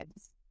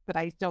happens, but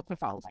I don't know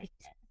if I'll like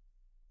it.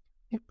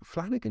 Yeah,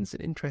 Flanagan's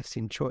an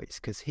interesting choice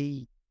because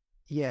he's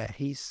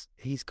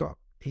got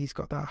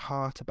that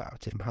heart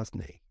about him,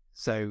 hasn't he?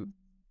 So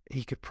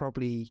he could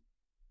probably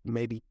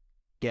maybe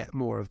get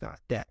more of that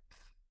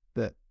depth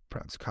that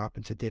perhaps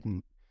Carpenter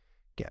didn't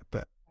get.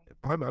 But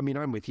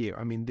I'm with you.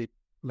 I mean,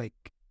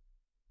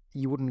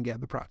 you wouldn't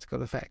get the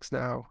practical effects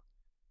now.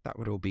 That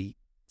would all be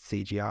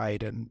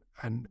CGI'd,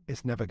 and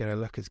it's never going to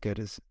look as good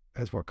as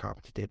what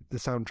Carpenter did. The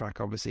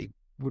soundtrack obviously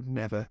would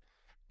never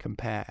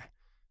compare.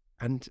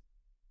 And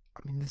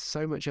I mean, there's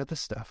so much other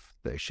stuff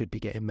that should be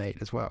getting made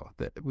as well,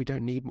 that we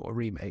don't need more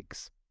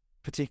remakes,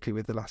 particularly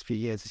with the last few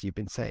years, as you've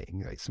been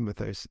saying, like some of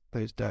those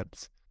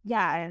duds.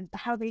 Yeah, and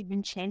how they've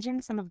been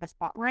changing some of the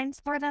spot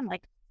lines for them,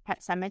 like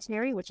Pet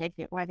Sematary, which I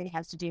get why they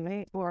have to do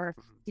it. Or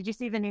did you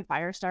see the new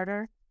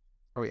Firestarter?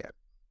 Oh, yeah.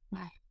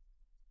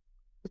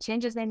 The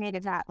changes they made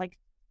of that, like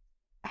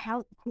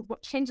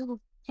what changes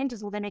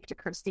will they make to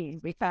Christine?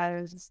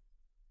 Because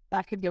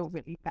that could go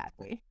really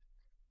badly.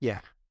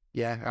 Yeah,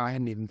 I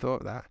hadn't even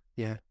thought of that.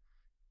 Yeah.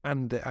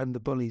 And the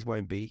bullies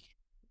won't be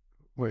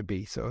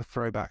sort of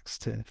throwbacks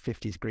to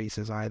 50s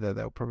greasers either.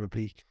 It'll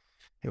probably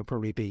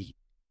be,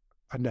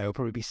 I don't know, it'll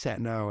probably be set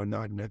now, and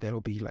I don't know,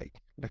 they'll be like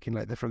looking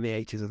like they're from the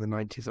 80s or the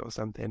 90s or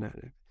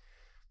something.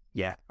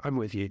 Yeah, I'm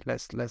with you.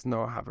 Let's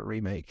not have a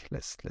remake.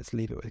 Let's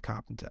leave it with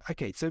Carpenter.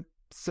 Okay, so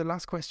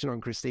last question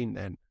on Christine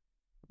then.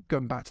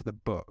 Going back to the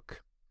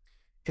book,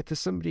 if there's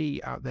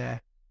somebody out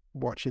there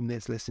watching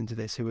this, listening to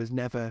this, who has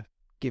never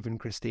given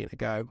Christine a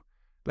go,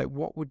 like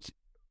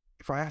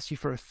if I asked you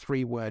for a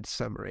 3-word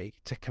summary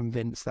to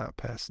convince that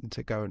person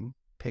to go and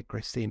pick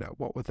Christina,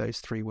 what would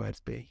those 3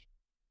 words be?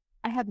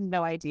 I have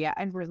no idea.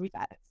 I'm really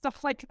bad at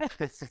stuff like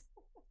this.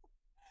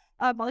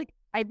 I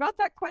wrote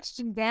that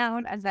question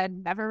down and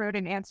then never wrote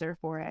an answer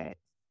for it.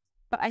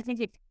 But I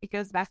think it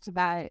goes back to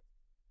that,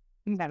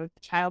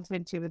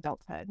 childhood to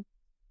adulthood.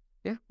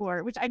 Yeah.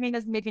 Which I mean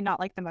is maybe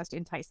not like the most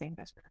enticing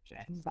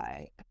description,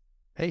 but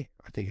hey,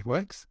 I think it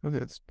works. I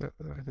think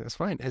that's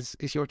fine.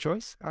 It's your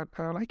choice. I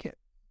like it.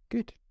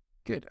 Good.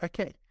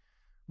 Okay.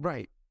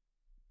 Right.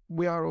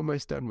 We are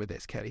almost done with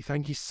this, Kelly.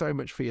 Thank you so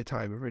much for your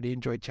time. I really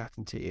enjoyed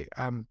chatting to you.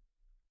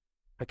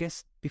 I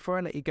guess before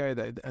I let you go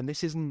though, and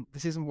this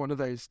isn't one of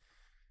those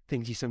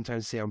things you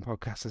sometimes see on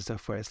podcasts and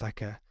stuff where it's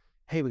like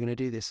hey, we're going to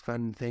do this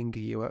fun thing. Are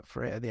you up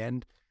for it at the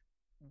end?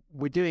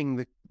 We're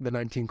doing the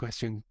 19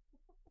 question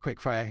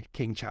quickfire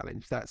king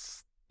challenge.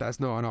 That's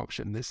not an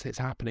option. It's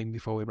happening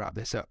before we wrap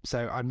this up.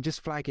 So I'm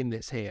just flagging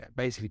this here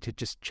basically to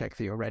just check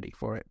that you're ready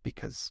for it,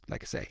 because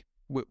like I say,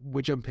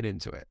 we're jumping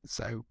into it.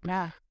 So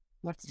yeah,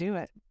 let's do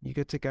it. You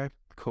good to go?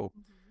 Cool.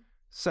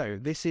 So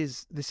this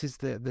is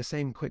the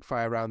same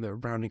quickfire round that we're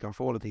rounding off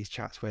all of these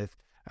chats with.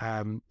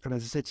 And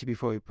as I said to you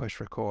before we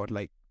push record,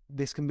 like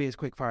this can be as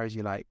quickfire as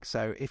you like.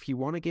 So if you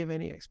want to give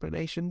any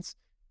explanations,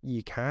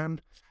 you can,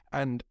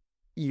 and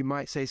you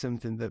might say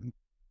something that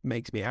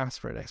makes me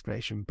ask for an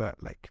explanation, but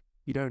like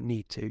you don't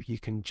need to. You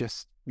can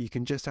just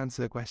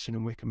answer the question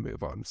and we can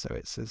move on. So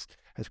it's as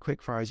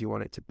quickfire as you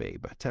want it to be.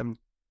 But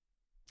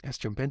let's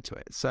jump into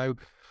it. So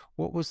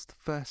what was the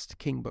first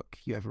King book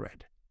you ever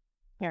read?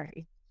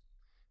 Harry.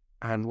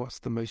 And what's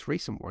the most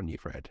recent one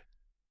you've read?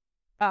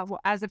 Well,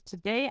 as of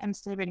today, I'm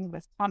still reading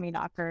with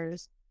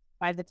Tommyknockers.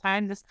 By the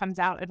time this comes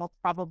out, it'll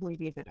probably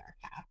be the Dark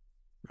Half.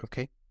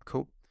 Okay,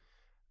 cool.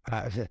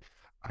 I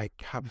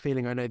have a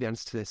feeling I know the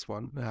answer to this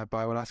one, but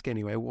I will ask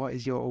anyway. What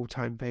is your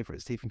all-time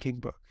favourite Stephen King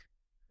book?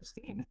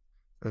 Christine.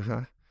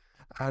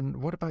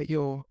 And what about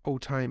your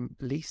all-time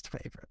least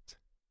favourite?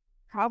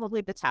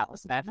 Probably The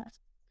Talisman.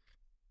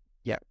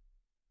 Yeah,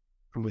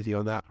 I'm with you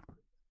on that.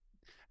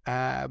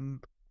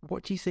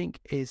 What do you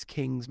think is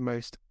King's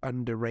most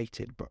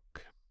underrated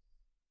book?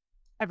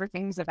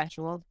 Everything's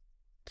Eventual.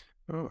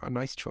 Oh, a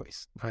nice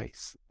choice.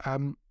 Nice.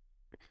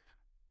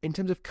 In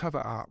terms of cover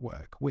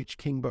artwork, which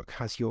King book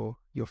has your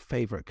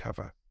favourite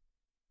cover?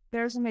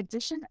 There's an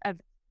edition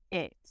of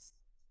It,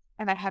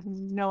 and I have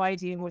no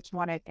idea which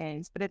one it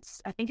is, but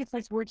I think it's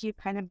like where you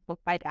kind of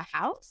book by the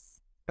house.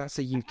 That's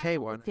a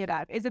UK one. Get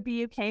up. Is it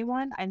the UK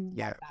one? I love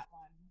that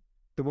one.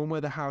 The one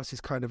where the house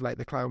is kind of like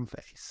the clown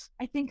face.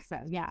 I think so,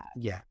 yeah.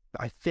 Yeah,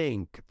 I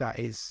think that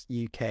is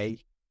UK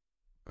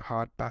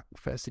hardback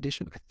first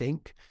edition, I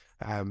think.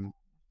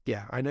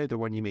 Yeah, I know the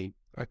one you mean.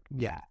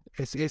 Yeah,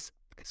 it's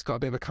got a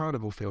bit of a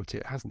carnival feel to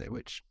it, hasn't it?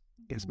 Which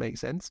makes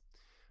sense.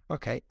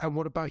 Okay, and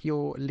what about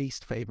your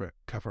least favourite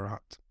cover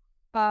art?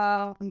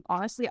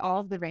 Honestly, all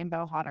of the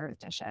Rainbow Honor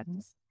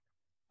editions.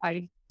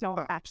 I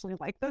don't actually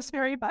like those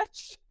very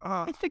much.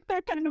 I think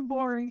they're kind of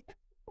boring.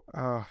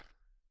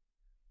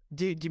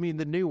 Do you mean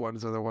the new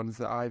ones or the ones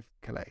that I've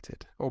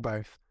collected, or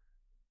both?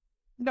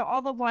 No,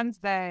 all the ones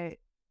that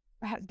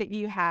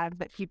you have,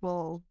 that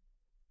people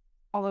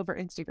all over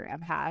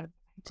Instagram have.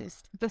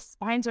 Just the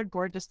spines are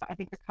gorgeous, but I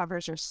think the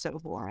covers are so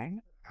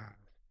boring.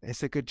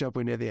 It's a good job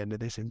we're near the end of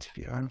this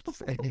interview. I have to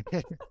say.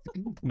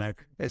 No,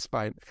 it's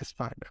fine. It's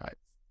fine.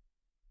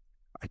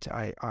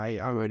 I'm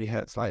only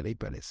hurt slightly,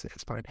 but it's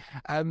fine.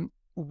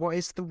 What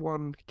is the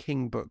one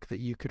King book that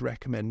you could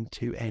recommend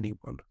to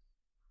anyone?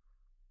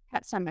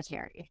 Pet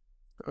Cemetery.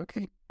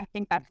 Okay. I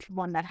think that's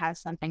one that has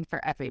something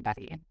for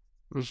everybody.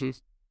 Mm-hmm.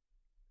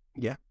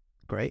 Yeah,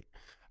 great.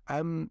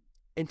 In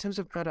terms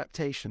of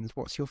adaptations,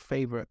 what's your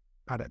favorite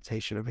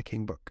adaptation of a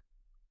King book?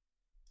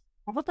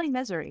 Probably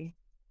Misery.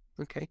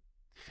 Okay.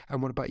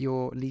 And what about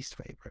your least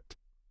favorite?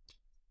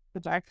 The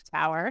Dark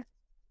Tower.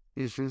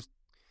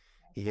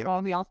 Yeah.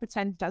 Well, we all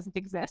pretend doesn't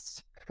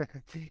exist.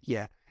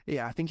 Yeah.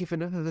 I think if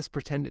enough of us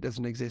pretend it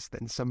doesn't exist,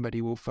 then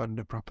somebody will fund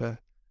a proper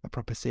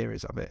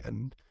series of it,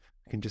 and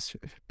we can just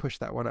push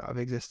that one out of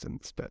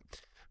existence. But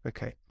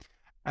okay.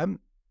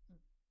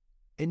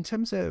 In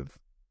terms of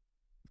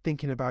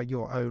thinking about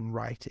your own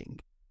writing,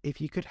 if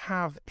you could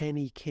have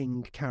any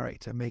King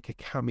character make a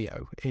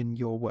cameo in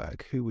your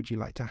work, who would you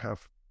like to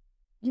have?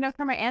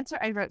 For my answer,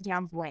 I wrote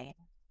down Blaine.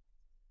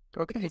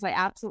 Okay. Because I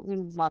absolutely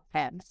love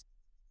him.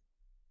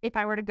 If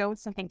I were to go with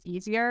something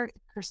easier,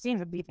 Christine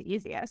would be the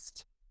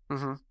easiest.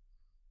 Mm-hmm.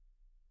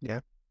 Yeah.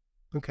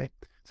 Okay.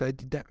 So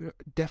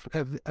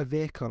definitely a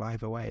vehicle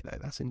either way, though.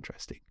 That's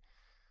interesting.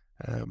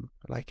 I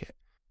like it.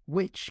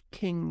 Which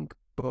King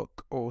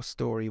book or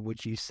story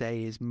would you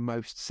say is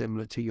most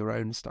similar to your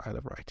own style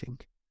of writing?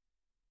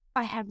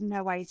 I have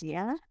no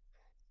idea.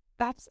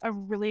 That's a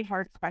really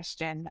hard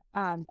question.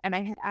 And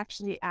I had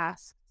actually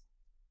asked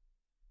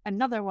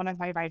another one of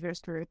my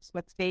writers groups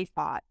what they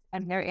thought,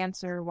 and their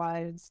answer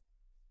was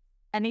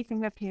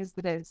anything of his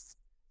that is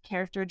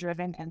character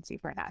driven and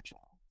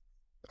supernatural.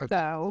 Okay.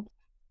 So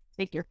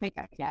take your pick,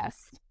 I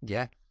guess.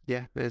 Yeah.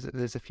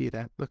 There's a few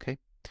there. Okay.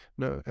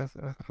 No, I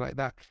like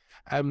that.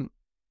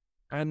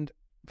 And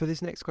for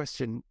this next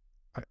question,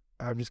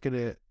 I'm just going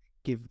to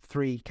give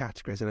 3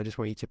 categories, and I just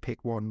want you to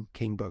pick one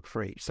King book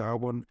for each. So I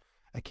want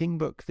a King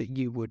book that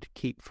you would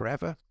keep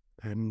forever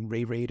and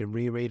reread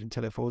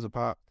until it falls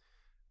apart.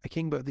 A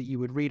King book that you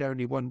would read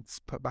only once,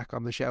 put back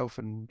on the shelf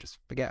and just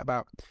forget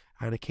about.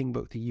 And a King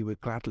book that you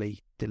would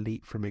gladly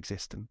delete from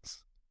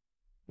existence.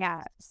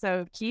 Yeah,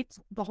 so keep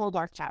the whole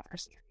Dark Tower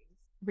series.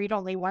 Read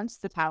only once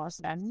The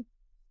Talisman.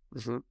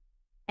 Mm-hmm.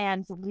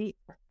 And delete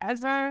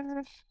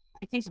forever,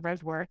 I think, the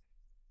Roseworth.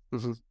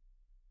 Mm-hmm.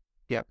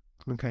 Yep.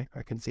 Okay,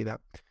 I can see that.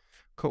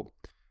 Cool.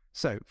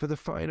 So for the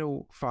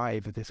final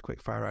 5 of this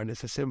quick fire round,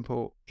 it's a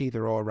simple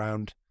either or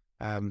round.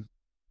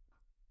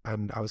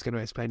 And I was going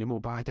to explain it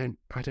more, but I don't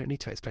need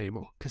to explain it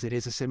more because it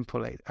is a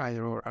simple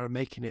either or. I'm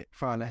making it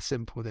far less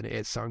simple than it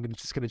is. So I'm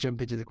just going to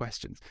jump into the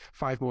questions.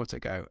 5 more to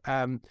go.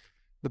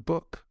 The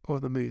book or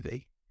the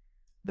movie?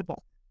 The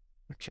book.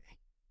 Okay.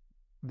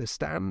 The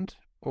Stand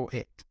or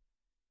It?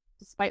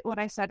 Despite what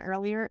I said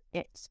earlier,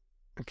 It.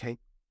 Okay.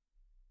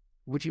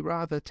 Would you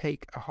rather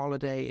take a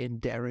holiday in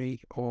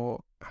Derry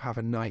or have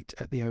a night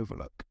at the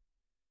Overlook?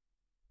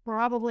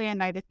 Probably a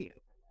night at the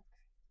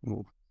Ooh,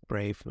 Overlook.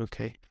 brave.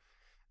 Okay.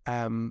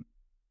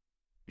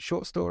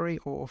 Short story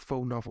or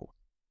full novel?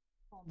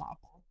 Full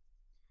novel.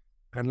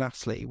 And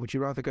lastly, would you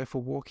rather go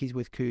for walkies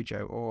with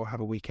Cujo or have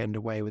a weekend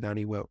away with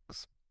Annie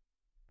Wilkes?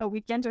 A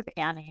weekend with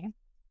Annie.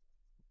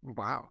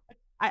 Wow.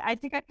 I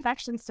think I could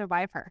actually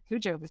survive her.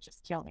 Cujo would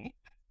just kill me.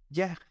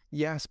 Yeah,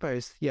 I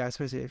suppose. Yeah, I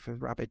suppose if it was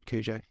rabid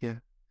Cujo, yeah.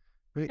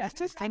 Yes,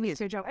 it's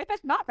Cujo. If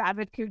it's not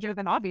rabid Cujo,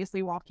 then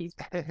obviously walkies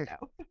with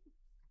Cujo.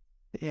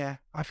 Yeah,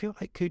 I feel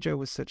like Cujo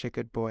was such a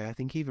good boy. I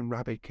think even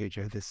rabid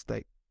Cujo,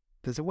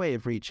 there's a way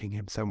of reaching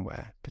him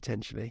somewhere,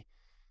 potentially.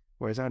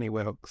 Whereas Annie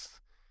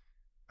Wilkes,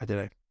 I don't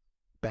know.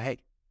 But hey,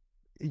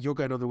 you're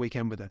going on the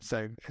weekend with her,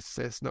 so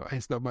it's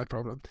not my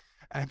problem.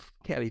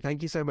 Kelly,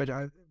 thank you so much.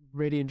 I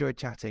really enjoyed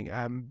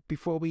chatting.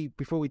 Before we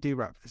do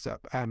wrap this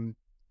up,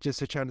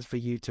 just a chance for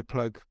you to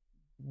plug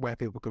where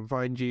people can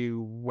find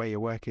you, where your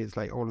work is,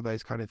 like all of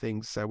those kind of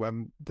things. So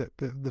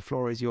the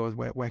floor is yours.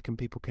 Where can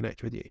people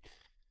connect with you?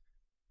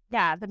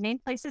 Yeah, the main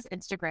place is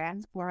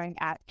Instagram, where I'm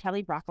at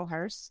Kelly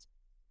Brocklehurst.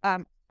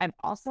 I'm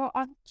also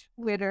on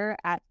Twitter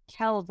at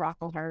Kel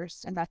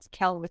Brocklehurst, and that's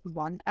Kel with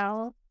 1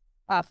 L.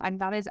 I'm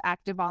not as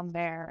active on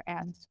there,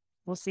 and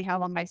we'll see how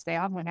long I stay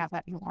on when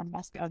that Elon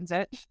Musk owns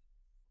it.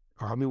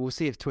 I mean, we'll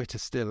see if Twitter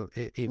still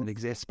even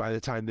exists by the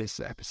time this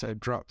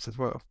episode drops as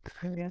well.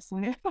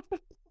 Obviously.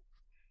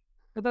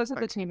 But those are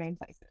the 2 main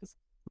places.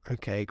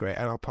 Okay, great.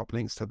 And I'll pop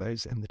links to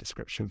those in the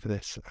description for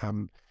this.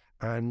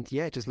 And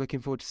yeah, just looking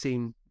forward to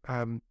seeing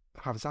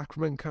how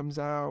Sacrament comes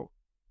out,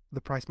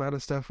 the Price Manor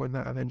stuff when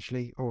that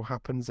eventually all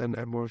happens, and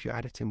more of your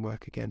editing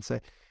work again. So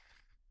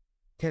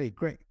Kelly,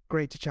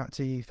 great to chat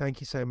to you.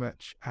 Thank you so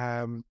much.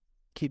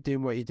 Keep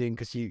doing what you're doing,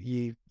 because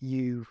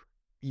you're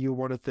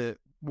one of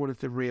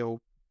the real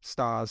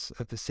stars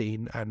of the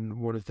scene and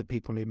one of the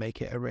people who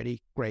make it a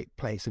really great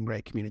place and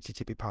great community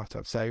to be part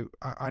of. So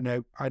I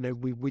know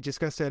we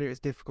discussed earlier it's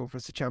difficult for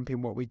us to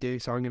champion what we do,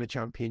 so I'm going to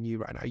champion you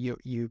right now.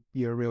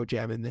 You're a real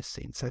gem in this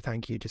scene, so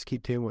thank you. Just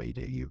keep doing what you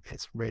do.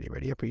 It's really,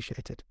 really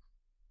appreciated.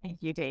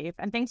 Thank you, Dave.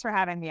 And thanks for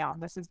having me on.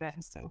 This has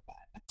been so fun.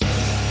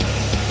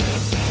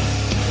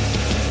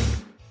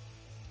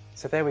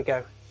 So there we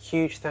go.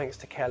 Huge thanks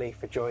to Kelly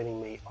for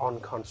joining me on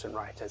Constant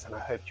Writers, and I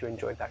hope you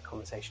enjoyed that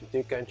conversation.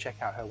 Do go and check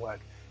out her work.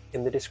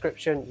 In the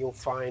description, you'll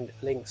find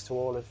links to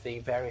all of the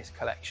various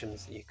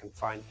collections that you can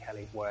find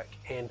Kelly's work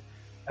in,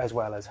 as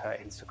well as her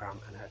Instagram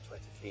and her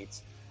Twitter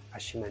feeds,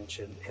 as she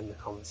mentioned in the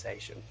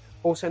conversation.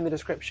 Also in the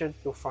description,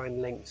 you'll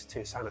find links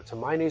to sign up to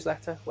my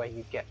newsletter, where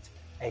you get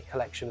a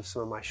collection of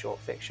some of my short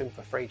fiction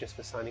for free just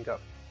for signing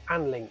up,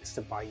 and links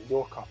to buy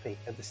your copy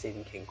of the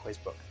Stephen King quiz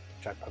book,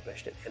 which I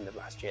published at the end of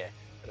last year,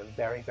 that I'm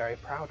very, very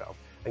proud of.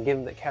 And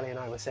given that Kelly and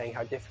I were saying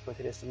how difficult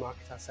it is to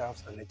market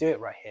ourselves, I'm going to do it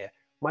right here.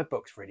 My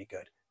book's really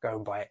good. Go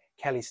and buy it.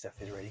 Kelly's stuff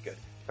is really good.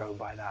 Go and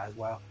buy that as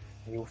well.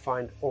 And you'll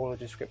find all the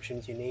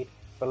descriptions you need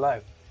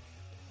below.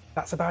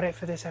 That's about it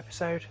for this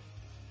episode.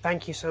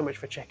 Thank you so much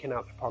for checking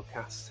out the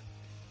podcast.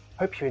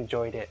 Hope you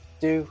enjoyed it.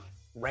 Do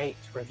rate,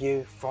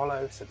 review,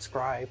 follow,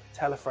 subscribe,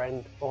 tell a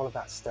friend, all of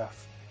that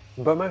stuff.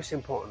 But most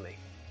importantly,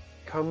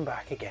 come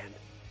back again,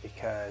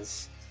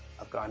 because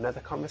I've got another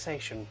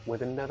conversation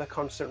with another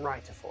constant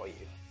writer for you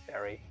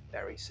very,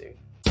 very soon.